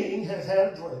king has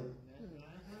had a dream.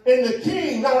 And the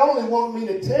king not only wants me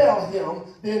to tell him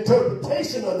the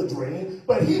interpretation of the dream,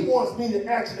 but he wants me to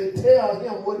actually tell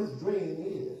him what his dream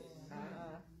is.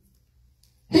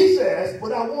 He says,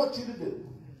 what I want you to do,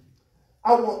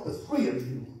 I want the three of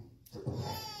you to pray.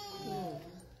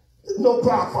 No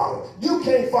crowd following. You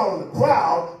can't follow the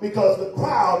crowd because the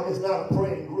crowd is not a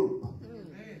praying group.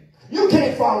 You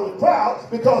can't follow the crowd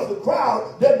because the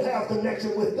crowd doesn't have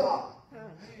connection with God.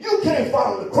 You can't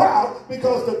follow the crowd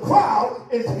because the crowd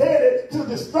is headed to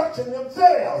destruction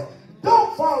themselves.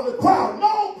 Don't follow the crowd.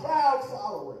 No crowd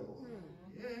following.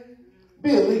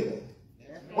 Be a leader.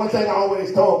 One thing I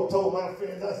always told my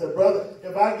friends, I said, brother,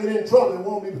 if I get in trouble, it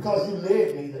won't be because you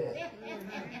led me there.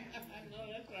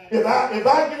 If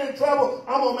I get in trouble,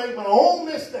 I'm going to make my own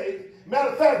mistake. Matter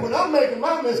of fact, when I'm making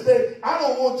my mistake, I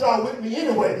don't want y'all with me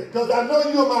anyway, because I know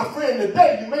you're my friend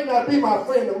today. You may not be my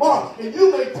friend tomorrow, and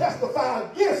you may testify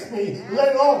against me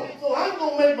later on. So I'm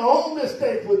going to make my own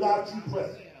mistakes without you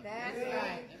present. That's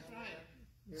right.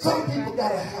 Some people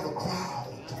got to have a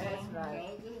crowd. That's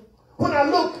right. When I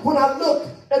look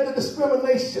at the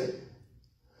discrimination,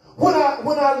 when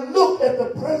I look at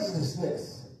the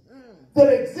prejudiceness that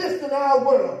exists in our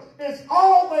world, it's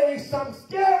always some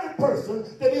scary person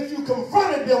that if you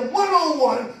confronted them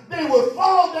one-on-one, they would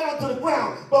fall down to the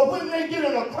ground. But when they get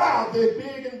in a crowd, they're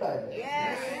big and bad.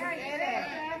 Yes,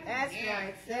 that's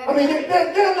right. I mean,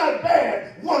 they're not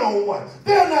bad one-on-one.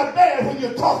 They're not bad when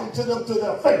you're talking to them to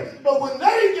their face. But when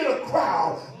they get a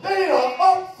crowd, they are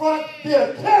up front,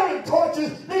 they're carrying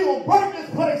torches, they're going to burn this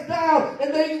place down,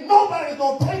 and nobody's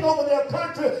going to take over their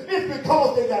country. It's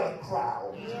because they got a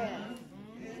crowd. Yes.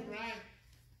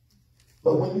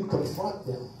 But when you confront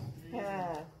them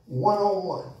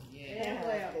one-on-one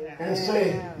and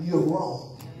say you're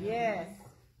wrong, yes,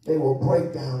 they will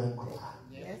break down and cry.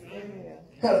 Yes, they will.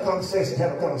 Had a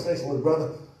conversation with a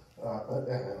brother.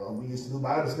 We used to do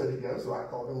Bible study together, so I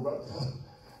called him brother.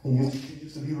 He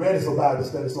used to be ready for Bible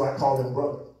study, so I called him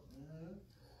brother.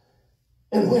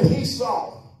 And when he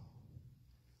saw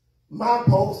my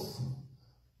post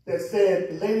that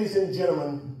said, ladies and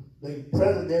gentlemen, the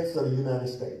presidents of the United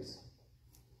States,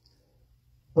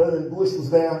 President Bush was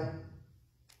there,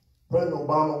 President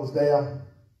Obama was there,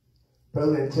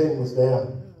 President Clinton was there,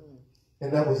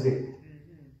 and that was it.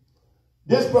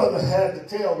 This brother had to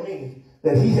tell me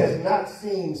that he has not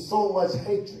seen so much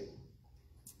hatred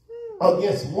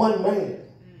against one man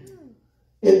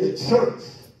in the church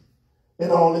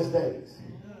in all his days.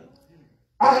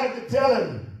 I had to tell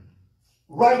him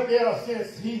right there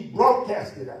since he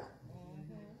broadcasted out.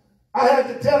 I had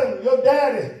to tell him, your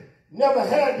daddy never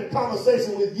had the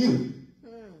conversation with you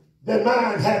that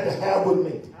mine had to have with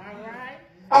me.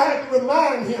 I had to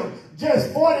remind him,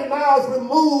 just 40 miles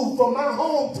removed from my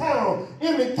hometown,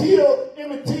 Emmett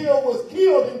Till was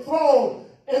killed and thrown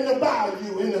in the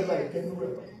bayou, in the lake, in the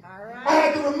river. I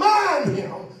had to remind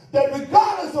him that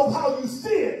regardless of how you see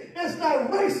it, it's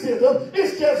not racism,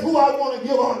 it's just who I want to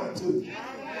give honor to.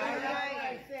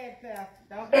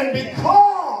 And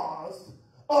because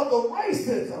of the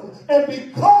racism and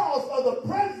because of the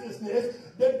prejudiceness,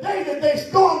 the day that they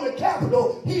stormed the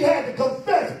Capitol, he had to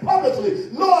confess publicly,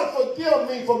 Lord, forgive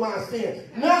me for my sin.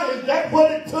 Now, is that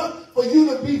what it took for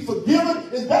you to be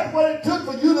forgiven? Is that what it took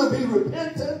for you to be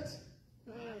repentant?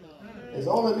 It's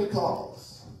only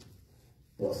because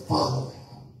they're following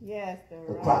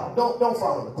the crowd. Don't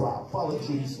follow the crowd. Follow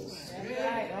Jesus.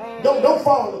 Don't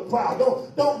follow the crowd.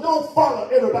 Don't follow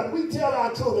everybody. We tell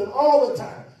our children all the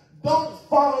time, don't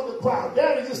follow the crowd.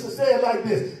 Daddy used to say it like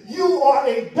this. You are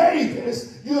a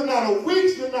Davis. You're not a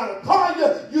Weeks. You're not a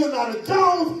Collier. You're not a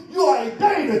Jones. You are a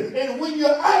Davis. And when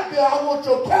you're out there, I want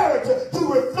your character to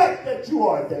reflect that you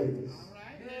are a Davis.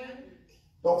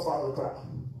 Don't follow the crowd.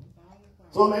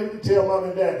 So maybe you tell mom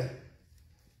and daddy,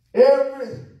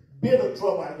 every bit of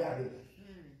trouble I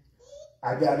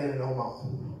got in it on my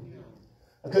own.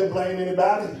 I couldn't blame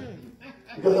anybody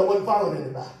because I wasn't following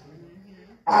anybody.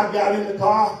 I got in the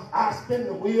car, I spun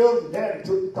the wheels, and daddy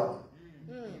took the car.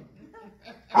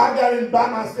 I got in by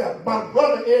myself. My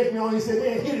brother edged me on. He said,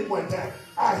 man, hit it one time.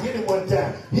 I hit it one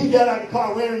time. He got out of the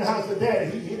car, ran in the house with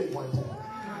Daddy. He hit it one time.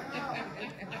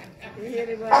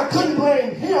 I couldn't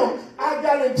blame him. I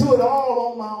got into it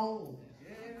all on my own.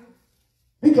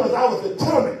 Because I was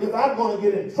determined, if I'm going to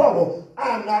get in trouble,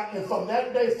 I'm not. And from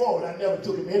that day forward, I never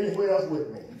took him anywhere else with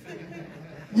me.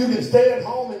 You can stay at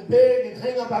home and beg and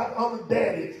hang up out on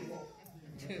Daddy if you want.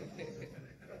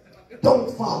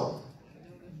 Don't follow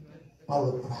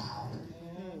the crowd.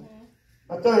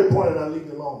 My third point, and I'll leave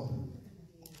it alone.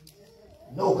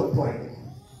 No complaining.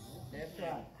 That's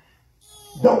right.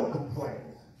 Don't complain.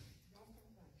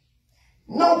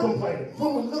 No complaining.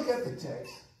 When we look at the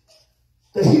text,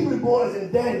 the Hebrew boys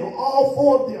and Daniel, all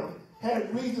four of them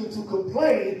had reason to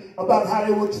complain about how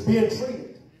they were being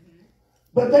treated.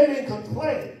 But they didn't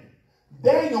complain.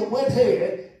 Daniel went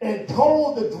ahead and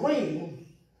told the dream,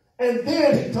 and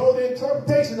then he told the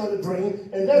interpretation of the dream,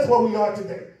 and that's where we are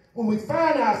today. When we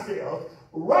find ourselves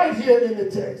right here in the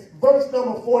text, verse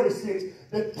number 46,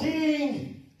 the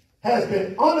king has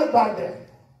been honored by Daniel.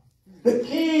 The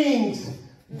king's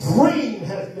dream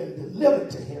has been delivered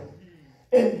to him.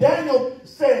 And Daniel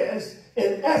says,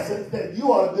 in essence, that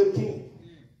you are a good king.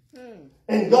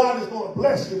 And God is going to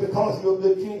bless you because you're a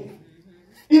good king.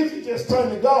 If you just turn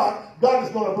to God, God is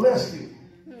going to bless you.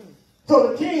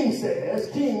 So the king says,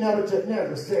 King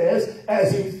Nebuchadnezzar says,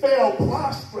 as he fell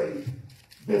prostrate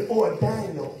before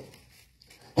Daniel,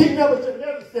 King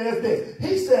Nebuchadnezzar says this.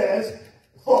 He says,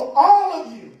 for all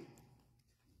of you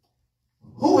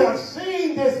who have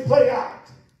seen this play out,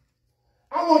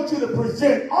 I want you to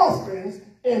present offerings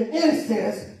and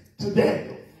incense to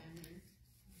Daniel.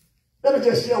 Let me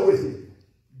just share with you.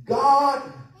 God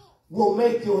will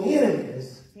make your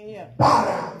enemies bow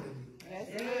down to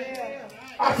you.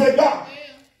 I said,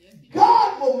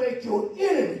 God will make your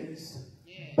enemies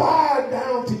bow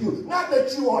down to you. Not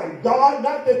that you are a God,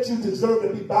 not that you deserve to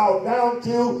be bowed down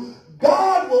to.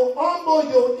 God will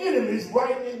humble your enemies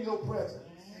right in your presence.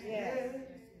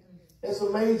 It's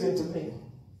amazing to me.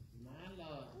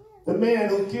 The man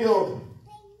who killed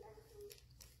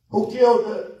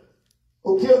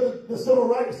the civil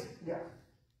rights guy,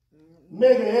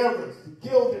 Medgar Evers, he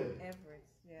killed him.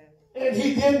 And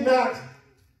he did not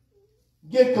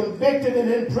get convicted and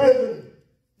in prison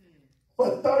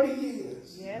for 30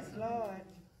 years. Yes, Lord.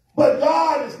 But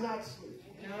God is not sweet.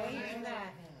 No, he's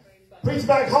not. Preach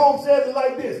Back Home says it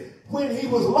like this. When he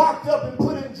was locked up and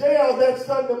put in jail that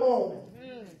Sunday morning,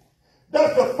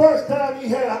 that's the first time he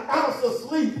had an ounce of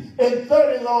sleep in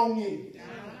 30 long years.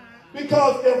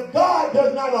 Because if God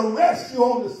does not arrest you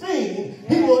on the scene,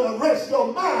 he will arrest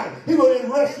your mind. He will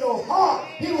arrest your heart.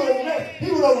 He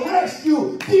will arrest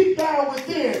you deep down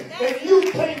within. And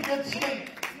you can't get sleep.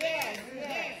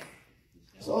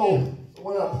 So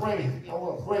when I pray, I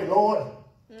want to pray, Lord.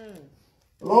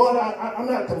 Lord, I'm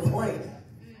not complaining.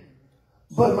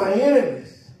 But my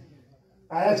enemies,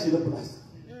 I ask you to bless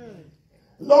them.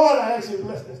 Lord, I ask you to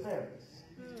bless their families.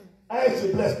 I ask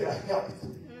you to bless their health.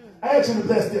 I ask you to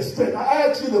bless their strength. I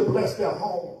ask you to bless their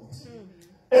homes.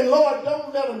 And Lord,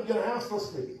 don't let them get an ounce of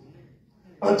sleep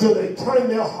until they turn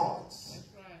their hearts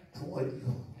toward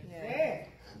you.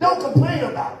 Don't complain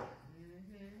about it.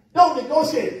 Don't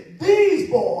negotiate. These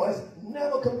boys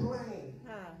never complain.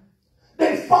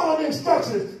 They followed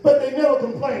instructions, but they never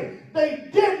complained. They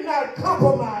did not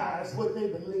compromise what they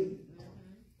believed.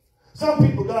 Some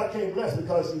people God can't bless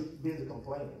because you're busy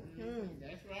complaining.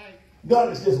 That's right.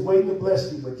 God is just waiting to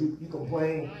bless you, but you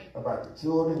complain about the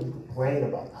children, you complain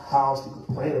about the house, you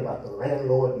complain about the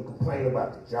landlord, you complain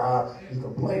about the job, you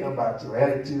complain about your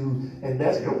attitude, and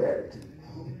that's your attitude.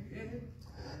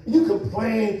 You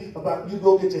complain about, you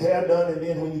go get your hair done, and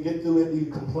then when you get through it,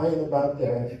 you complain about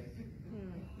that.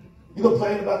 You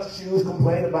complain about your shoes,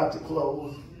 complain about your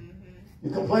clothes.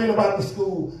 You complain about the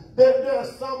school. There are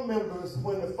some members,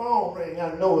 when the phone rings,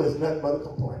 I know it's nothing but a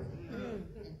complaint.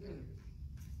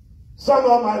 Some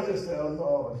of them I just say, oh,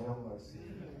 Lord, have mercy.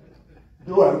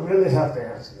 Do I really have to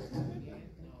answer it?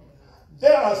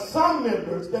 There are some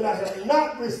members that I have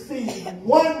not received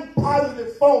one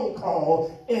positive phone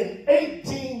call in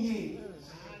 18 years.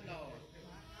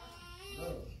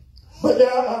 But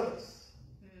there are others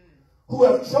who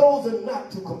have chosen not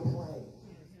to complain.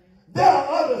 There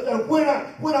are others that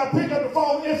when I pick up the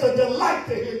phone, it's a delight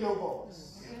to hear your voice.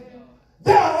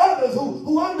 There are others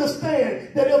who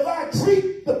understand that if I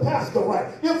treat the pastor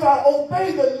right, if I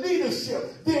obey the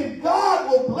leadership, then God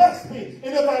will bless me.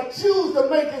 And if I choose to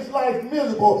make his life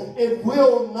miserable, it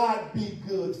will not be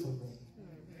good for me.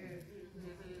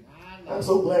 I'm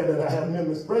so glad that I have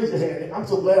members. Raise your hand. I'm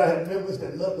so glad I have members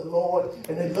that love the Lord,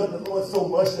 and they love the Lord so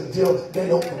much until they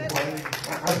don't complain.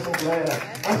 I'm so glad.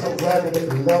 I'm so glad that they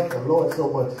love the Lord so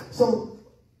much. So,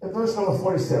 in verse number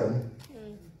 47,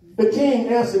 the king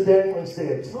answered Daniel and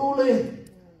said, truly,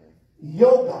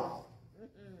 your God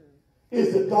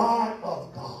is the God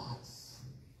of gods.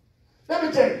 Let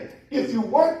me tell you, if you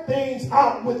work things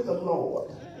out with the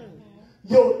Lord,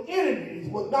 your enemies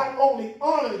will not only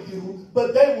honor you,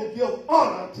 but they will give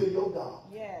honor to your God.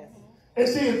 Yes. And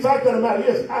see, the fact of the matter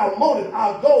is, our motive,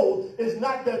 our goal is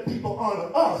not that people honor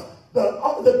us.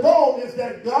 The goal is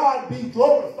that God be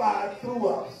glorified through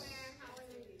us.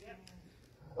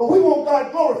 We want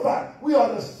God glorified. We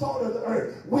are the salt of the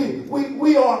earth. We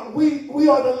are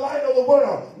the light of the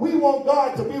world. We want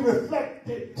God to be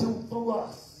reflected through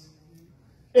us.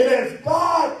 And as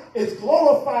God is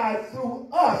glorified through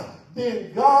us,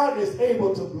 then God is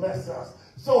able to bless us.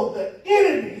 So the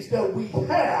enemies that we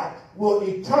have will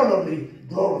eternally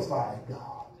glorify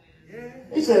God.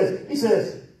 He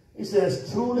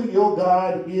says, truly your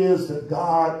God is the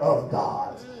God of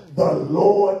gods, the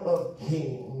Lord of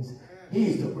kings.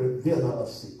 He's the revealer of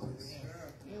secrets.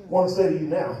 I want to say to you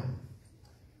now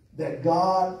that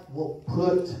God will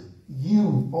put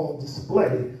you on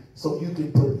display so you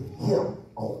can put him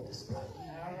on display.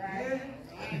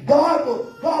 God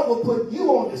will put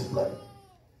you on display.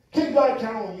 Can God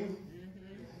count on you?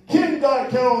 Can God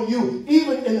count on you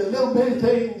even in the little bitty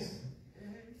things?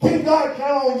 Can God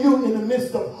count on you in the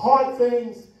midst of hard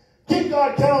things? Can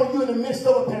God count on you in the midst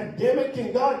of a pandemic?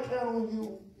 Can God count on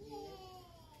you?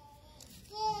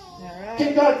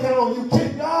 Can God count on you?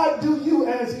 Can God do you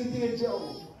as he did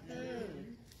Job?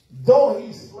 Though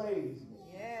he slays me,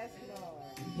 Yes, Lord.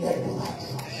 yet will I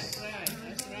trust.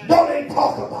 Though they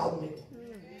talk about me,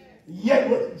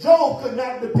 yet Job could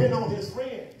not depend on his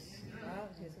friends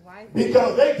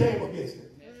because they came against him.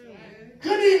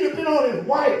 Couldn't even depend on his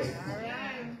wife.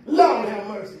 Lord have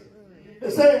mercy.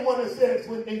 The same one that says,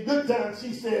 when in good times,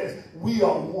 she says, we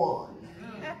are one.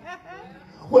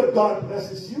 What God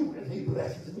blesses you, and he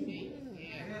blesses me.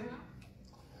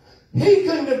 He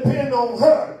couldn't depend on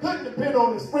her, couldn't depend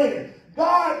on his friend.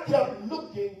 God kept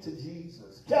looking to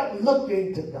Jesus, kept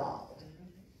looking to God.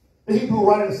 The Hebrew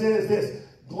writer says this,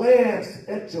 glance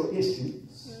at your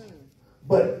issues,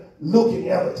 but looking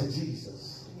ever to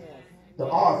Jesus, the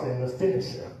author and the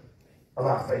finisher of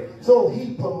our faith. So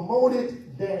he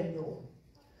promoted Daniel.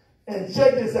 And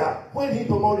check this out. When he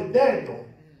promoted Daniel,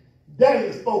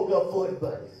 Daniel spoke up for his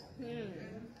buddies.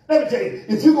 Let me tell you,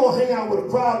 if you're going to hang out with a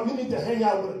crowd, you need to hang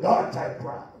out with a God-type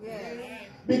crowd.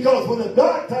 Because when a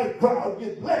God-type crowd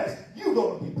gets blessed, you're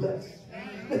going to be blessed.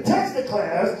 The text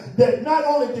declares that not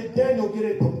only did Daniel get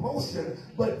a promotion,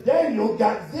 but Daniel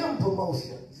got them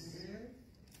promotions.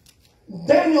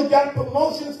 Daniel got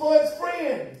promotions for his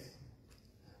friends.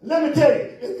 Let me tell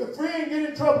you, if your friend get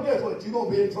in trouble, guess what? You're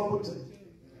going to be in trouble too.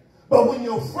 But when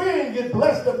your friend gets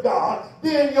blessed of God,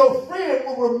 then your friend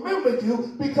will remember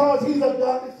you because he's a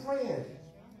godly friend.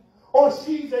 Or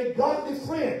she's a godly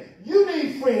friend. You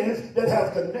need friends that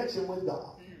have connection with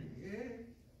God.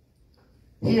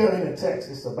 Here in the text,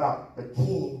 it's about the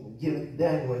king giving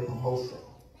Daniel a promotion.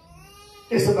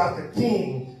 It's about the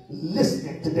king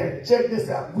listening to Daniel. Check this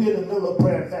out. We're in the middle of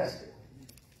prayer and fasting.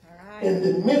 In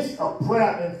the midst of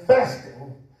prayer and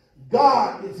fasting,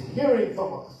 God is hearing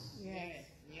from us.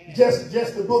 Just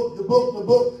the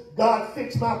book, God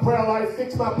fix my prayer life,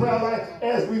 fix my prayer life.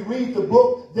 As we read the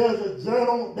book, there's a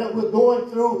journal that we're going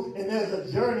through, and there's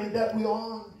a journey that we're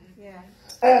on.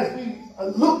 As we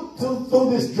look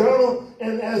through this journal,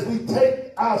 and as we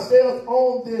take ourselves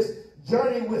on this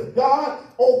journey with God,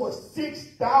 over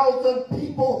 6,000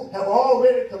 people have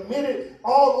already committed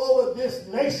all over this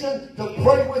nation to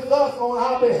pray with us on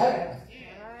our behalf.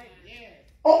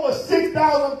 Over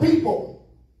 6,000 people.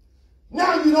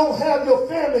 Now you don't have your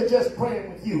family just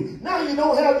praying with you. Now you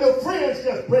don't have your friends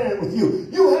just praying with you.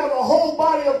 You have a whole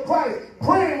body of Christ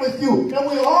praying with you. And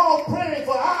we're all praying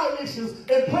for our issues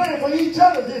and praying for each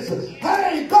other's issues.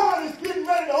 Hey, God is getting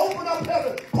ready to open up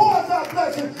heaven. Pour us out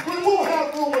blessings. We won't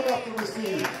have room enough to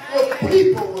receive if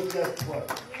people will just pray.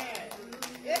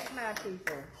 Yes, my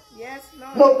people. Yes,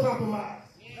 Lord. No compromise.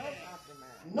 No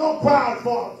compromise. No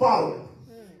crowd following.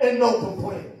 And no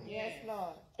complaining. Yes,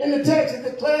 Lord. In the text, it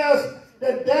declares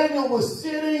that Daniel was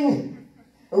sitting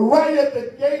right at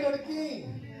the gate of the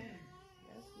king.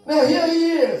 Now here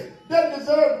he is. Doesn't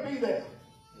deserve to be there.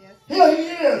 Here he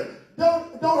is.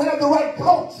 Don't have the right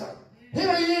culture.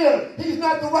 Here he is. He's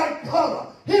not the right color.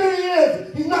 Here he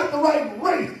is. He's not the right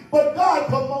race. But God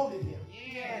promoted him.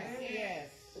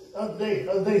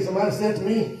 The other day, somebody said to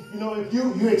me, you know, if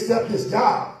you accept this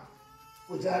job,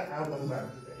 which I'm not about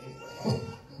to do that anyway.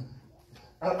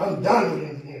 I'm done with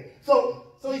engineering.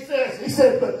 So he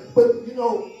said, but you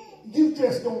know, you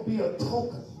just don't be a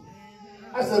token.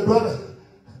 I said, brother,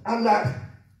 I'm not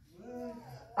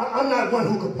one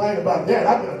who complain about that.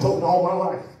 I've been a token all my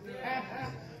life.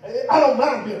 I don't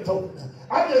mind being a token.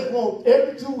 I just want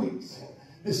every 2 weeks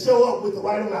to show up with the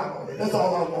right amount on it. That's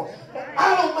all I want.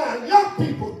 I don't mind. Young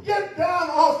people, get down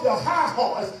off your high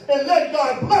horse and let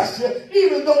God bless you,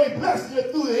 even though he blessed you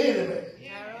through the enemy.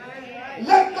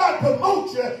 Let God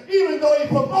promote you, even though he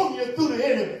promoted you through the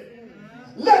enemy.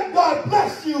 Let God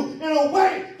bless you in a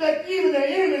way that even the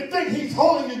enemy thinks he's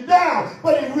holding you down,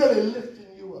 but he's really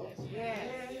lifting you up.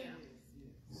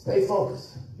 Stay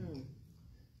focused.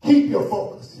 Keep your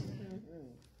focus.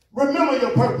 Remember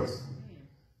your purpose.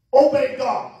 Obey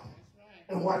God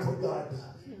and watch what God does.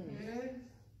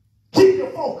 Keep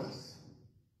your focus.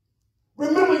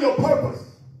 Remember your purpose.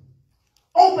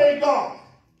 Obey God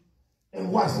and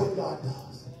watch what God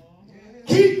does.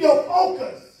 Keep your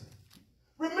focus.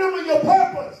 Remember your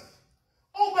purpose.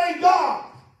 Obey God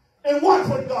and watch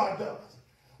what God does.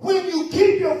 When you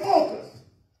keep your focus,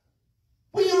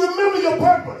 when you remember your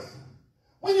purpose,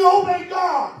 when you obey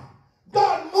God,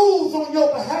 God moves on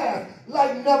your behalf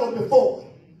like never before.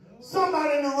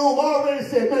 Somebody in the room already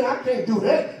said, man, I can't do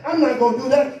that. I'm not going to do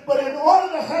that. But in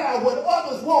order to have what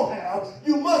others won't have,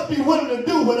 you must be willing to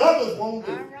do what others won't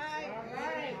do.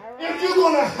 If you're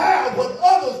going to have what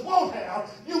others won't have,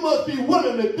 you must be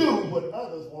willing to do what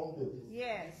others won't do.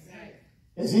 Yes.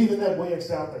 It's even that way in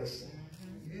salvation.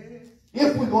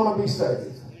 If we're going to be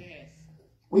saved,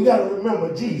 we got to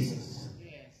remember Jesus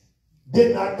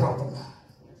did not compromise.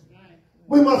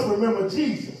 We must remember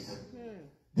Jesus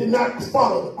did not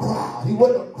follow the crowd. He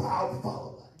wasn't a crowd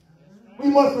follower. We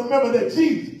must remember that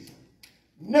Jesus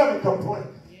never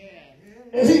complained.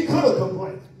 And he could have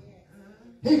complained.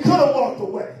 He could have walked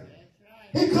away.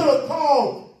 He could have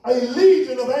called a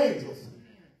legion of angels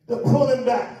to pull him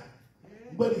down.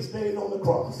 But he stayed on the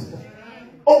cross.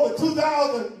 Over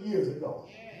 2,000 years ago,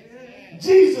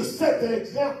 Jesus set the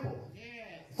example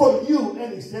for you,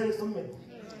 and he set it for me.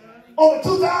 Over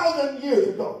 2,000 years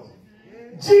ago,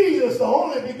 Jesus, the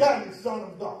only begotten Son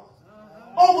of God.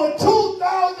 Over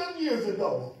 2,000 years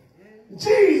ago,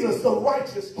 Jesus, the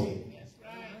righteous King.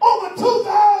 Over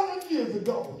 2,000 years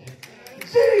ago,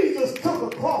 Jesus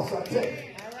took a cross, I tell you.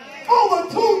 Over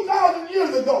 2,000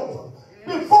 years ago,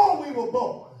 before we were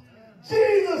born,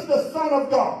 Jesus, the Son of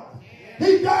God,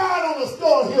 he died on a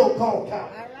skull hill called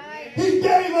Calvary. He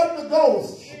gave up the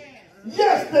ghost.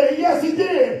 Yes, he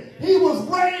did. He was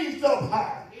raised up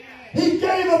high. He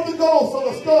gave up the ghost on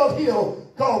a skull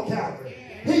hill called Calvary.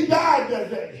 He died that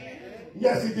day.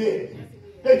 Yes, he did.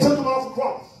 They took him off the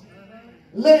cross,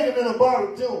 laid him in a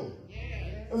borrowed tomb.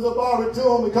 It was a borrowed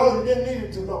tomb because it didn't need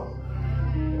it too long.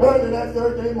 Early that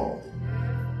third day morning,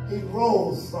 he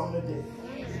rose from the dead.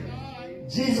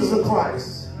 Jesus the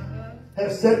Christ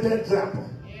has set the example.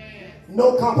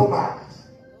 No compromise,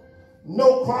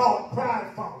 no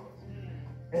pride following,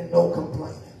 and no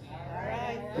complaining.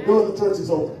 The door of the church is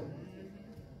open.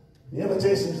 The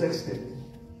invitation is extended.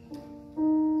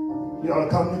 You ought to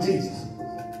come to Jesus,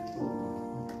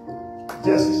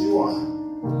 just as you are.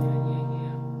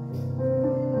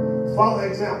 Follow the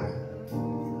example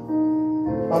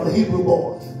of the Hebrew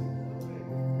boys.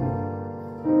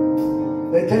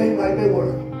 They came like they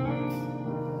were.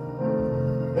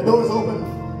 The door is open.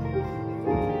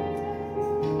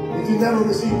 If you never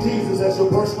received Jesus as your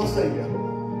personal Savior,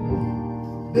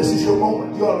 this is your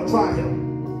moment. You ought to try him.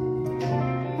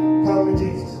 Come to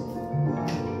Jesus.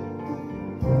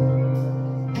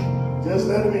 Just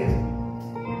let him in.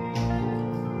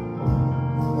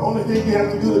 The only thing you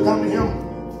have to do to come to him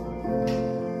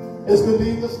is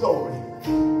believe the story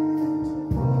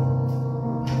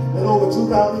that over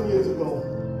 2,000 years ago,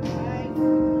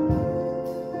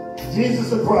 Jesus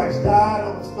the Christ died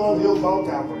on a skull hill called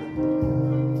Calvary.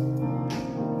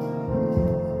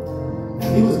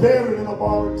 He was buried in a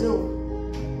borrowed tomb.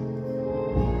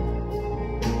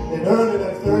 And early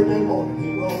that third day morning,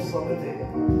 he rose from the dead.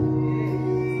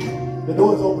 The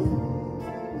door is open.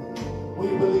 Will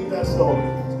you believe that story?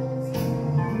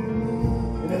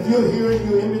 And if you're here and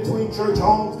you're in between church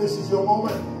homes, this is your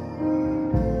moment.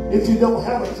 If you don't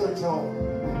have a church home,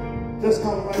 just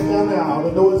come right down the aisle.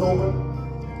 The door is open.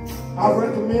 I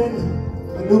recommend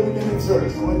the New Beginning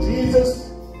Church, where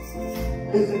Jesus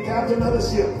is the captain of the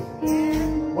ship,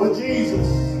 where Jesus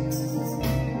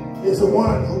is the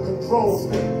one who controls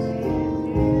things.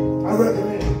 I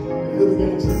recommend the New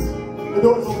Beginning Church. The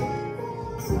door is open.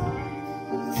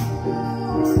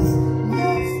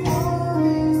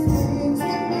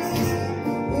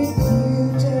 If you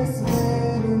just let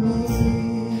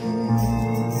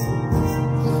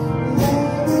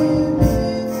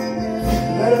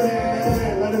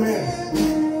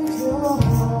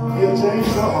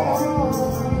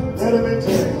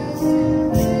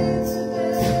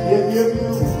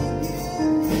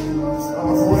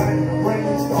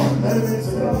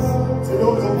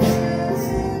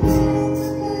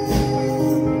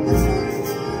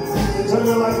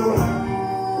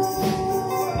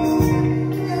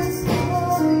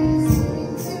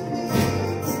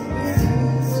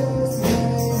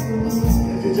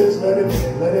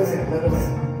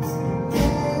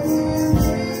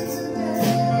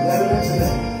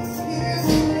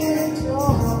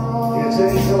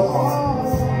change your heart.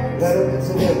 Let him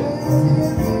into it.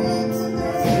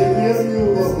 He'll give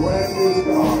you a brand new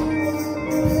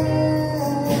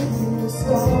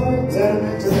start. Let him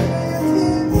into it.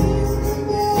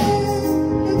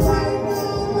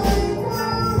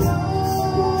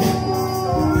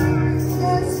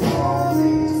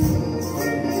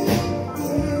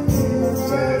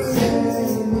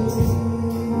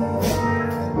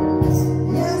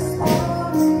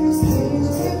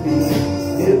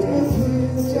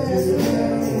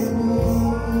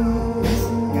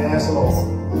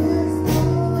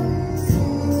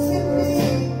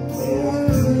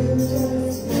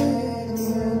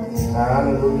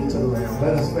 Hallelujah to the Lamb.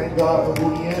 Let us thank God for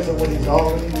who he is and what he's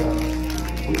already done.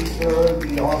 We serve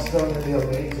the awesome and the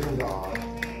amazing God.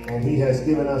 And he has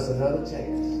given us another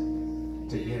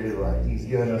chance to get it right. He's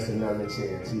given us another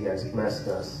chance. He has blessed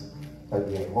us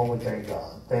again. One would thank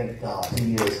God. Thank God.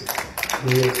 He is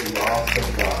the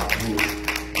awesome God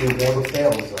who never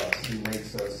fails us. He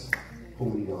makes us who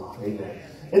we are. Amen.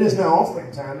 It is now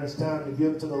offering time. It's time to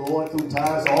give to the Lord through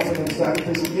tithes, offering, and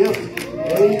sacrificial gifts.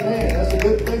 Amen. That's a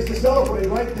good place to celebrate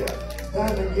right there.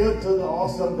 Time to give to the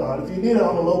awesome God. If you need an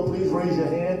envelope, please raise your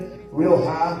hand real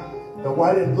high. The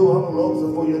white and blue envelopes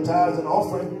are for your tithes and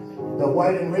offering. The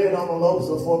white and red envelopes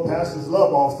are for Pastor's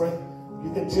love offering.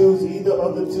 You can choose either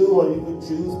of the two, or you can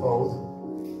choose both.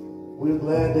 We're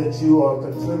glad that you are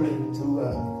contributing to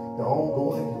the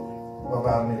ongoing of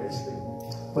our ministry.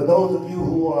 For those of you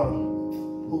who are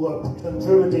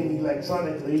contributing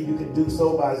electronically, you can do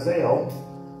so by Zelle.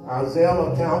 Our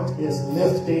Zelle account is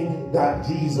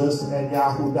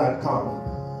lifting.jesus@yahoo.com.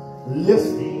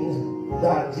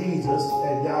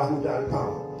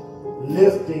 Lifting.jesus@yahoo.com.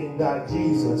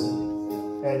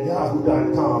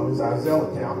 Lifting.jesus@yahoo.com is our Zelle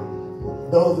account.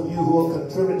 Those of you who are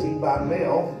contributing by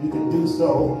mail, you can do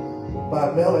so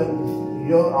by mailing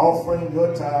your offering,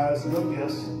 your tithes, your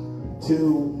gifts to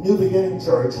New Beginning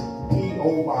Church,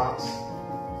 P.O. Box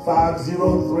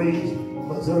 503,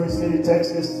 Missouri City,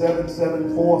 Texas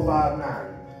 77459.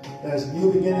 That's New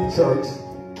Beginning Church,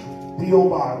 P.O.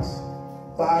 Box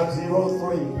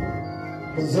 503,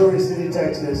 Missouri City,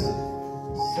 Texas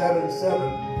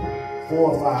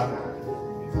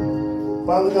 77459.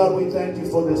 Father God, we thank you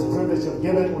for this privilege of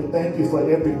giving. We thank you for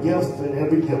every gift and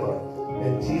every giver.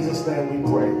 In Jesus' name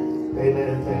we pray. Amen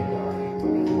and thank God.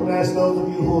 We'll ask those of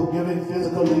you who are giving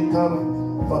physically, come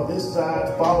from this side,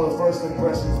 follow the First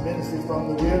Impressions ministry from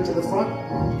the rear to the front,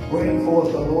 bringing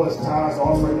forth the Lord's tithes,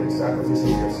 offering, and sacrificial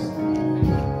gifts.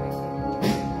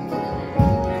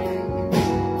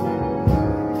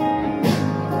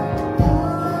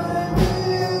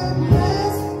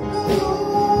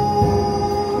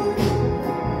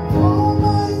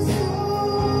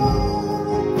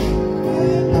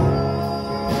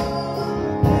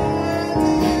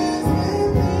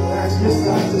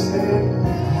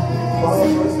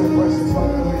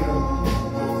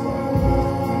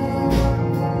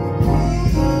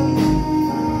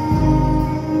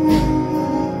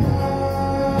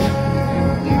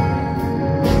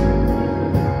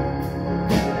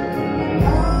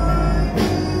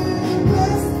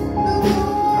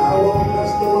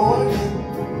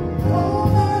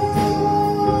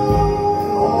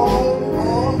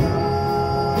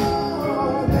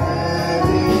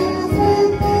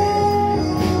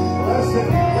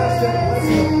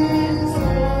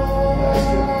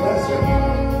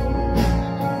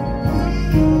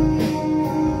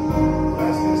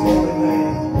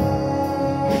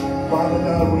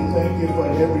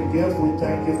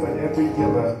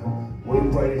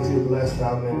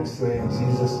 Ministry in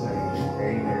Jesus' name,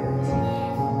 amen.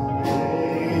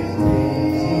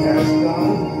 He has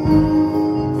done.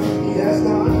 He has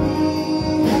done.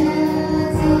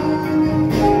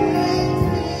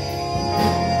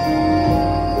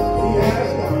 He has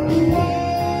done.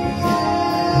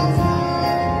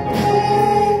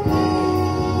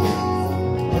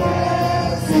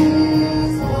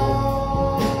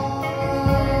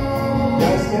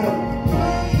 Bless him.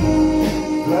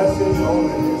 Bless his holy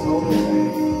name.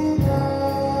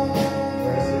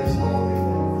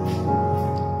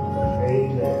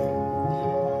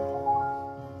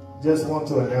 Just want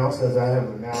to announce, as I have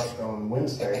announced on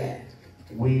Wednesday,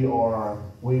 we are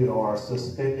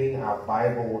suspending our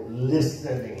Bible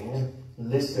listening.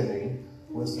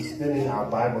 We're suspending our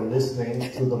Bible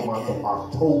listening to the month of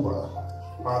October.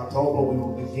 We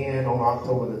will begin on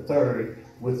October the 3rd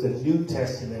with the New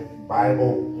Testament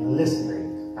Bible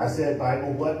listening. I said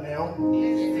Bible what now?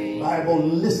 Bible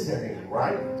listening,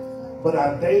 right? But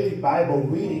our daily Bible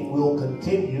reading will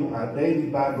continue. Our daily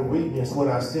Bible reading is what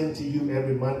I send to you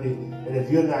every Monday. And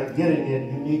if you're not getting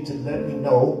it, you need to let me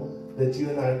know that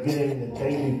you're not getting the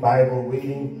daily Bible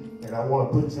reading, and I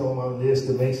want to put you on my list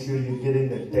to make sure you're getting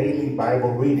the daily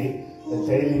Bible reading. The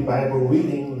daily Bible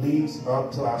reading leads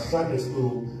up to our Sunday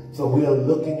school. So we are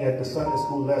looking at the Sunday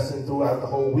school lesson throughout the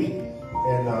whole week.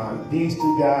 And these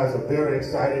two guys are very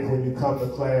excited when you come to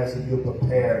class and you're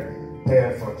prepared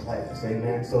for class.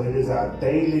 Amen. So it is our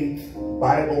daily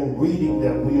Bible reading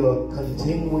that we are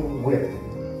continuing with.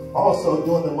 Also,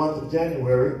 during the month of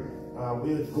January,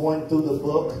 we're going through the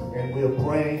book and we're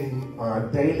praying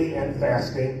daily and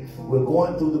fasting. We're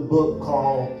going through the book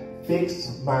called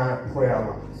Fix My Prayer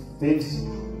Life. Fix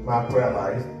My Prayer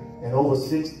Life. And over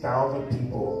 6,000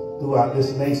 people throughout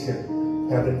this nation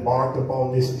have embarked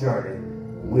upon this journey.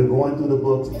 We're going through the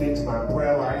book Fix My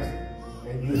Prayer Life.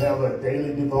 And you have a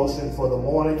daily devotion for the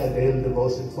morning, a daily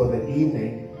devotion for the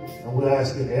evening. And we're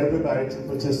asking everybody to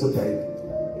participate.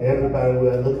 Everybody,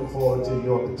 we're looking forward to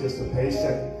your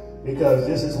participation because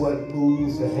this is what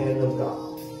moves the hand of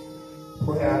God.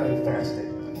 Prayer and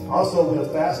fasting. Also, we're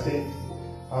fasting.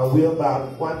 We're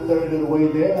about 1/3 of the way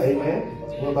there. Amen.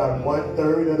 We're about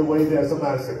 1/3 of the way there.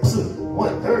 Somebody said,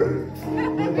 1/3.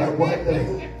 We're about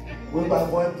 1/3. We're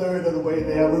about 1/3 of the way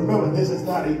there. Remember, this is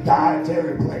not a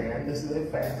dietary plan. This is a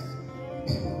fast.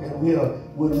 And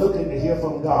we're looking to hear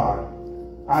from God.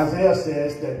 Isaiah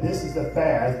says that this is the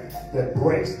fast that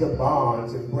breaks the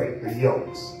bonds and breaks the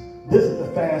yokes. This is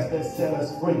the fast that sets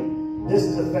us free. This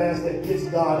is the fast that gets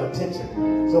God's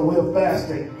attention. So we're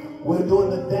fasting. We're doing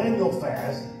the Daniel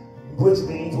fast, which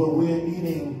means we're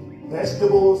eating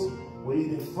vegetables, we're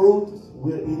eating fruit,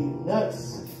 we're eating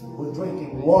nuts, we're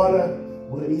drinking water,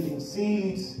 we're eating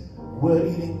seeds, we're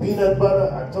eating peanut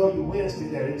butter. I told you Wednesday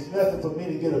that it's nothing for me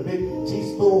to get a big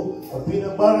teaspoon of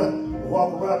peanut butter,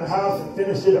 walk around the house and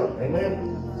finish it up.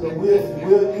 Amen? So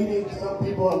we're eating, some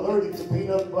people are allergic to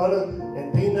peanut butter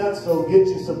and peanuts, so get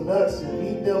you some nuts and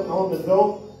eat them on the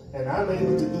go. And I'm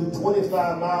able to do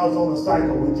 25 miles on a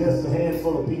cycle with just a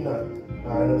handful of peanut,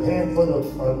 and a handful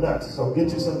of nuts. So get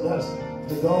you some nuts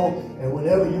to go, and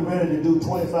whenever you're ready to do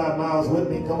 25 miles with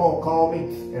me, come on, call me,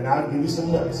 and I'll give you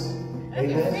some nuts.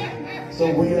 Amen? So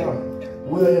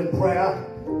we're in prayer.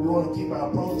 We want to keep our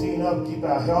protein up, keep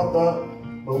our health up,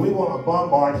 but we want to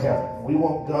bombard heaven. We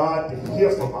want God to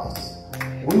hear from us.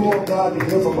 We want God to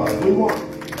hear from us. We want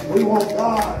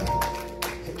God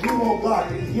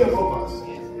to hear from us.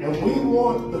 And we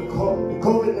want the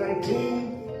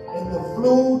COVID-19 and the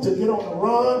flu to get on the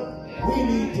run. We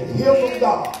need to hear from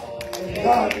God. And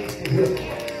God needs to hear from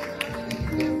us.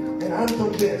 And I'm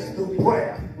convinced through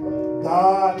prayer,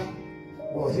 God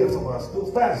will hear from us.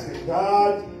 Through fasting,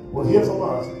 God will hear from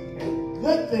us. And the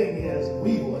good thing is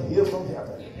we will hear from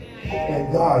heaven.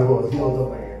 And God will heal the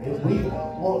land. If we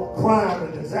want crime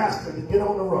and disaster to get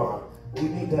on the run, we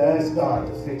need to ask God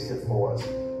to fix it for us.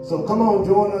 So come on,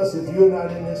 join us. If you're not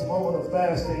in this moment of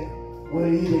fasting, we're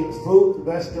eating fruit,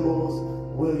 vegetables,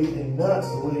 we're eating nuts,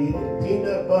 we're eating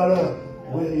peanut butter,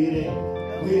 we're eating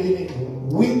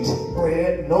wheat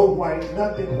bread, no white,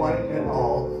 nothing white at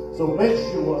all. So make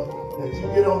sure that you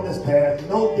get on this path.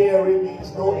 No dairy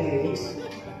means no eggs,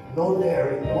 no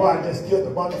dairy. Boy, I just killed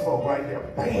a bunch of folk right there.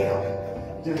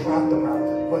 Bam! Just knocked them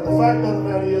out. But the fact of the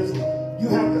matter is, you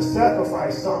have to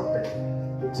sacrifice something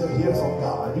to hear from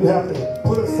God. You have to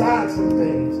put aside some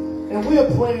things. And we are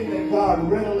praying that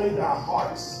God regulate our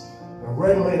hearts and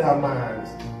regulate our minds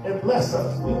and bless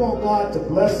us. We want God to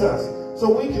bless us so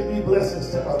we can be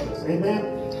blessings to others. Amen?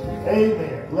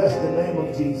 Amen. Bless the name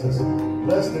of Jesus.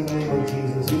 Bless the name of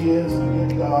Jesus. He is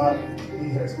in God. He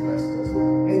has blessed us.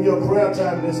 In your prayer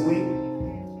time this week,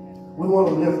 we want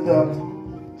to lift up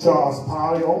Charles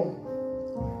Powell.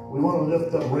 We want to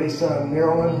lift up Rehearsal,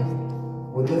 Maryland.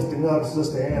 We're lifting up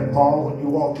Sister Ann Paul. When you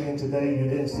walked in today, you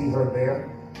didn't see her there.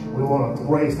 We want to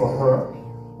pray for her.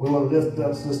 We want to lift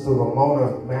up Sister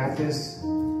Ramona Mathis.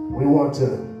 We want to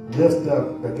lift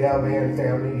up the Galvan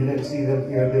family. You didn't see them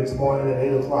here this morning at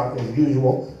 8 o'clock as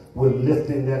usual. We're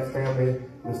lifting that family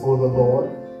before the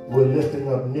Lord. We're lifting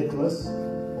up Nicholas.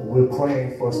 We're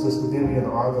praying for Sister Vivian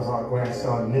Arga, her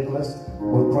grandson Nicholas.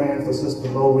 We're praying for Sister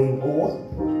Lorraine Moore.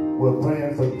 We're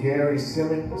praying for Gary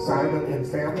Simon and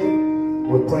family.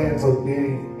 We're praying for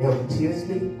Betty M.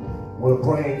 Tisby. We're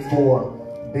praying for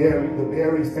the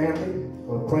Berry family.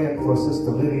 We're praying for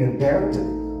Sister Lydia Barrett.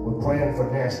 We're praying for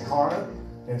Nash Carter.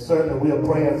 And certainly we are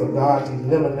praying for God to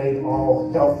eliminate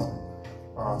all health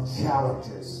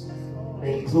challenges,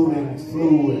 including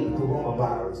flu and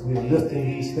coronavirus. We're lifting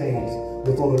these things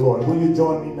before the Lord. Will you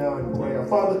join me now in prayer?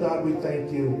 Father God, we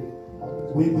thank you.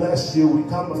 We bless you. We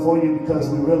come before you because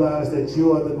we realize that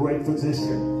you are the great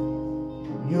physician.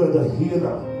 You're the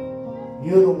healer.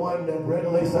 You're the one that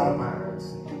regulates our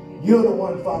minds. You're the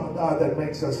one, Father God, that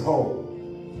makes us whole.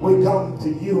 We come to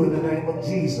you in the name of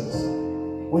Jesus.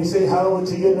 We say hallowed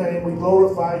to your name. We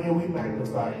glorify you. We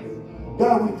magnify you.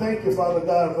 God, we thank you, Father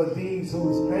God, for these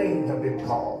whose names have been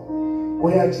called.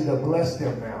 We ask you to bless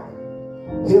them now.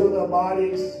 Heal their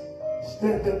bodies.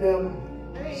 Strengthen them.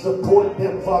 Support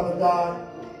them, Father God.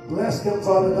 Bless them,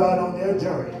 Father God, on their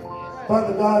journey.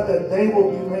 Father God, that they will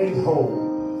be made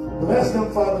whole. Bless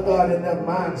them, Father God, in their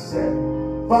mindset.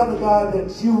 Father God,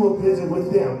 that you will visit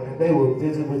with them and they will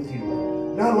visit with you.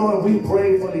 Now, Lord, we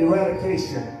pray for the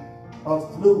eradication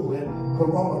of flu and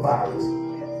coronavirus.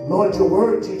 Lord, your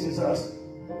word teaches us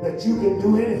that you can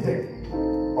do anything.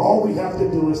 All we have to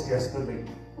do is just believe.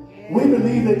 We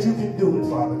believe that you can do it,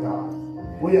 Father God.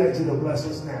 We ask you to bless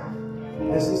us now.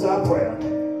 This is our prayer.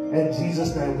 In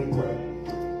Jesus' name we pray.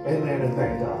 Amen and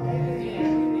thank God.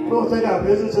 We want to thank our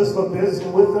visitors for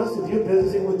visiting with us. If you're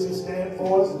visiting, would you stand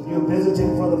for us? If you're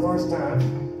visiting for the first time,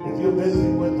 if you're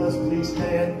visiting with us, please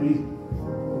stand.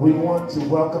 We want to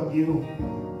welcome you.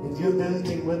 If you're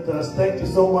visiting with us, thank you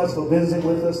so much for visiting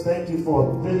with us. Thank you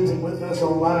for visiting with us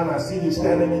online. I see you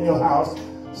standing in your house,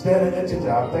 standing at your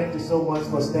job. Thank you so much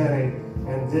for standing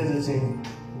and visiting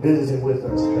with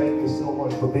us. Thank you so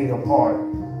much for being a part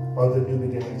of the New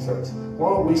Beginning Church. Why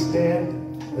don't we stand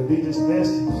and be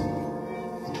dismissed?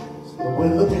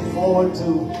 We're looking forward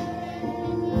to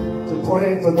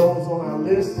praying for those on our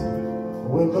list.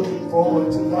 We're looking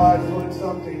forward to God doing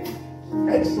something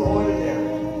extraordinary.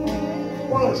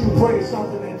 Why don't you pray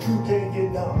something that you can't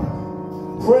get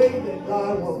done? Pray that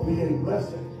God will be a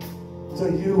blessing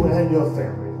to you and your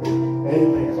family.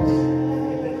 Amen.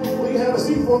 Will you have a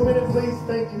seat for a minute, please?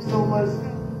 Thank you so much.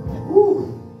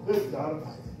 Woo, good God.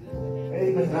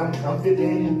 Amen. I'm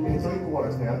 15 and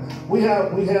 3/4 now. We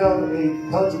have a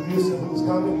contribution who's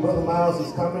coming. Brother Miles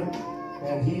is coming,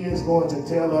 and he is going to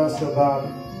tell us about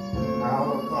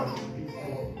our contribution.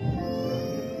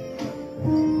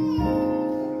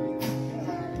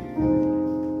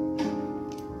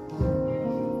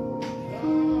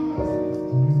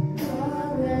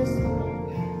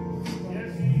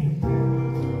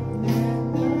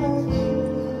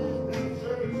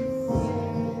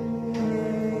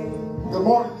 Good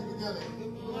morning, New Beginning.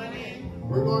 Good morning.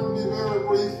 We're going to be very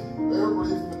brief, and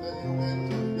then you'll be able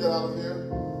to get out of here.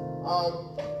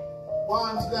 Why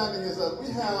I'm standing is that we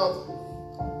have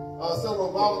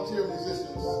several volunteer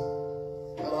musicians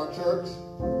at our church.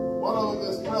 One of them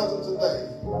is present today.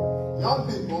 Young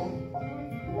people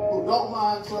who don't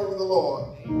mind serving the Lord,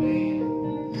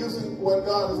 using what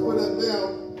God has put in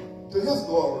them to His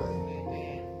glory.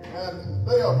 And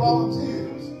they are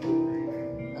volunteers.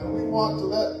 And we want to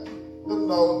let them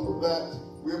know that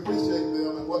we appreciate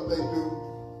them and what they do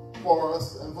for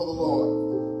us and for the Lord.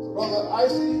 So Brother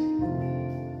Icy,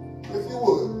 if you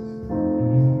would.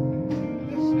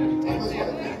 Come this way.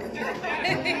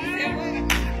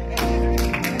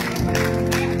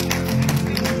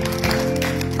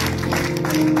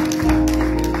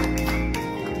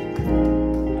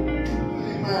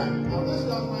 Amen. Now this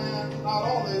young man not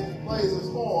only plays his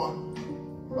horn,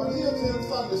 but he attends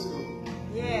Sunday school.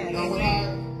 Yes. Now when I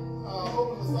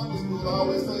open the Sunday school, I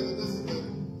always say that this is the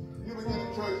New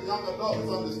Beginning Church Young Adult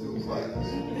Sunday School class.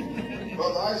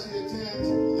 Brother Icy attends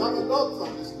Young Adult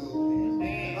Sunday School.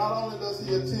 And not only does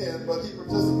he attend, but he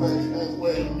participates as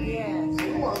well. Yes. So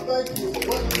we want to thank you for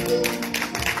what you do.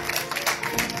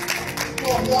 We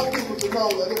want young people to know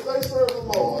that if they serve the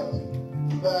Lord,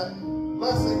 that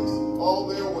blessings all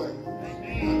their way.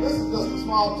 And this is just a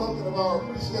small token of our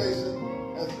appreciation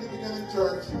as New Beginning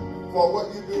Church for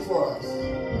what you do for us.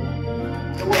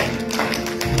 You're welcome.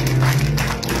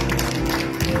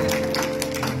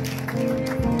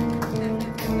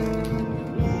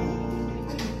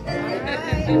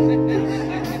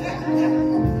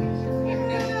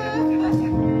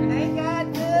 Ain't God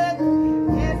good?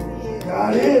 Yes, He is.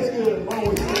 God is good. Why don't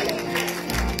we sing?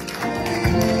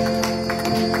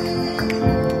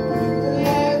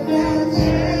 Let the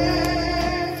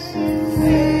church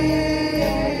say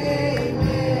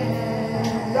amen.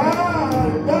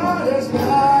 God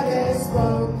has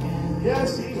spoken.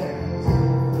 Yes, He has.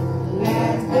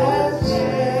 Let the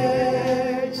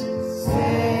church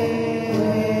say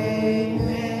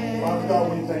amen. Father God,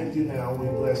 we thank you now. We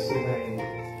bless your name.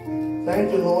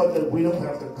 Thank you, Lord, that we don't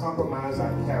have to compromise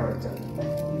our character.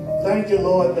 Thank you,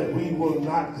 Lord, that we will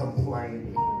not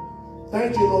complain.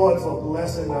 Thank you, Lord, for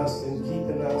blessing us and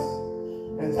keeping us.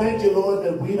 And thank you, Lord,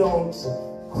 that we don't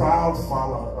crowd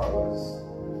follow others.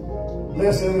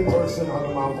 Bless every person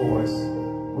under my voice.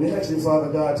 We ask you,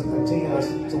 Father God, to continue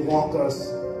to walk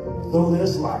us through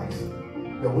this life,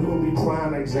 that we will be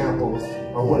prime examples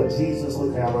of what Jesus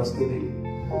would have us to be.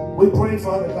 We pray,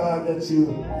 Father God, that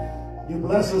you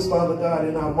bless us, Father God,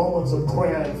 in our moments of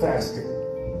prayer and fasting,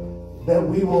 that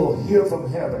we will hear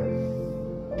from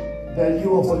heaven, that you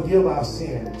will forgive our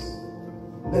sins,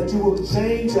 that you will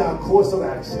change our course of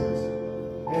actions,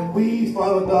 and we,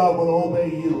 Father God, will obey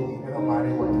you in a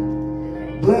mighty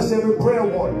way. Bless every prayer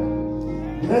warrior.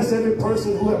 Bless every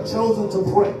person who has chosen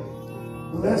to pray.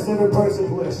 Bless every person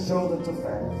who has chosen to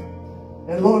fast.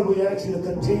 And Lord, we ask you to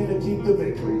continue to keep the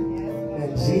victory.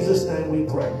 In Jesus' name we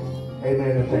pray.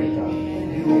 Amen and thank God.